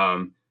April.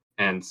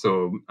 And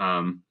so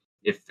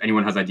if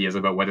anyone has ideas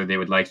about whether they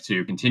would like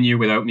to continue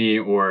without me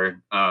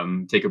or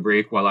take a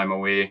break while I'm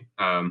away,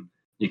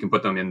 you can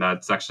put them in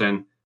that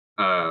section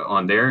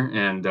on there.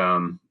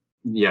 And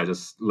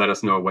just let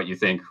us know what you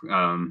think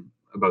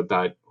about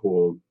that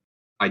whole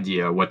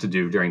idea, what to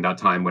do during that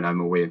time when I'm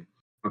away.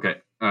 Okay,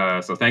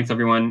 so thanks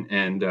everyone,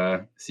 and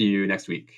see you next week.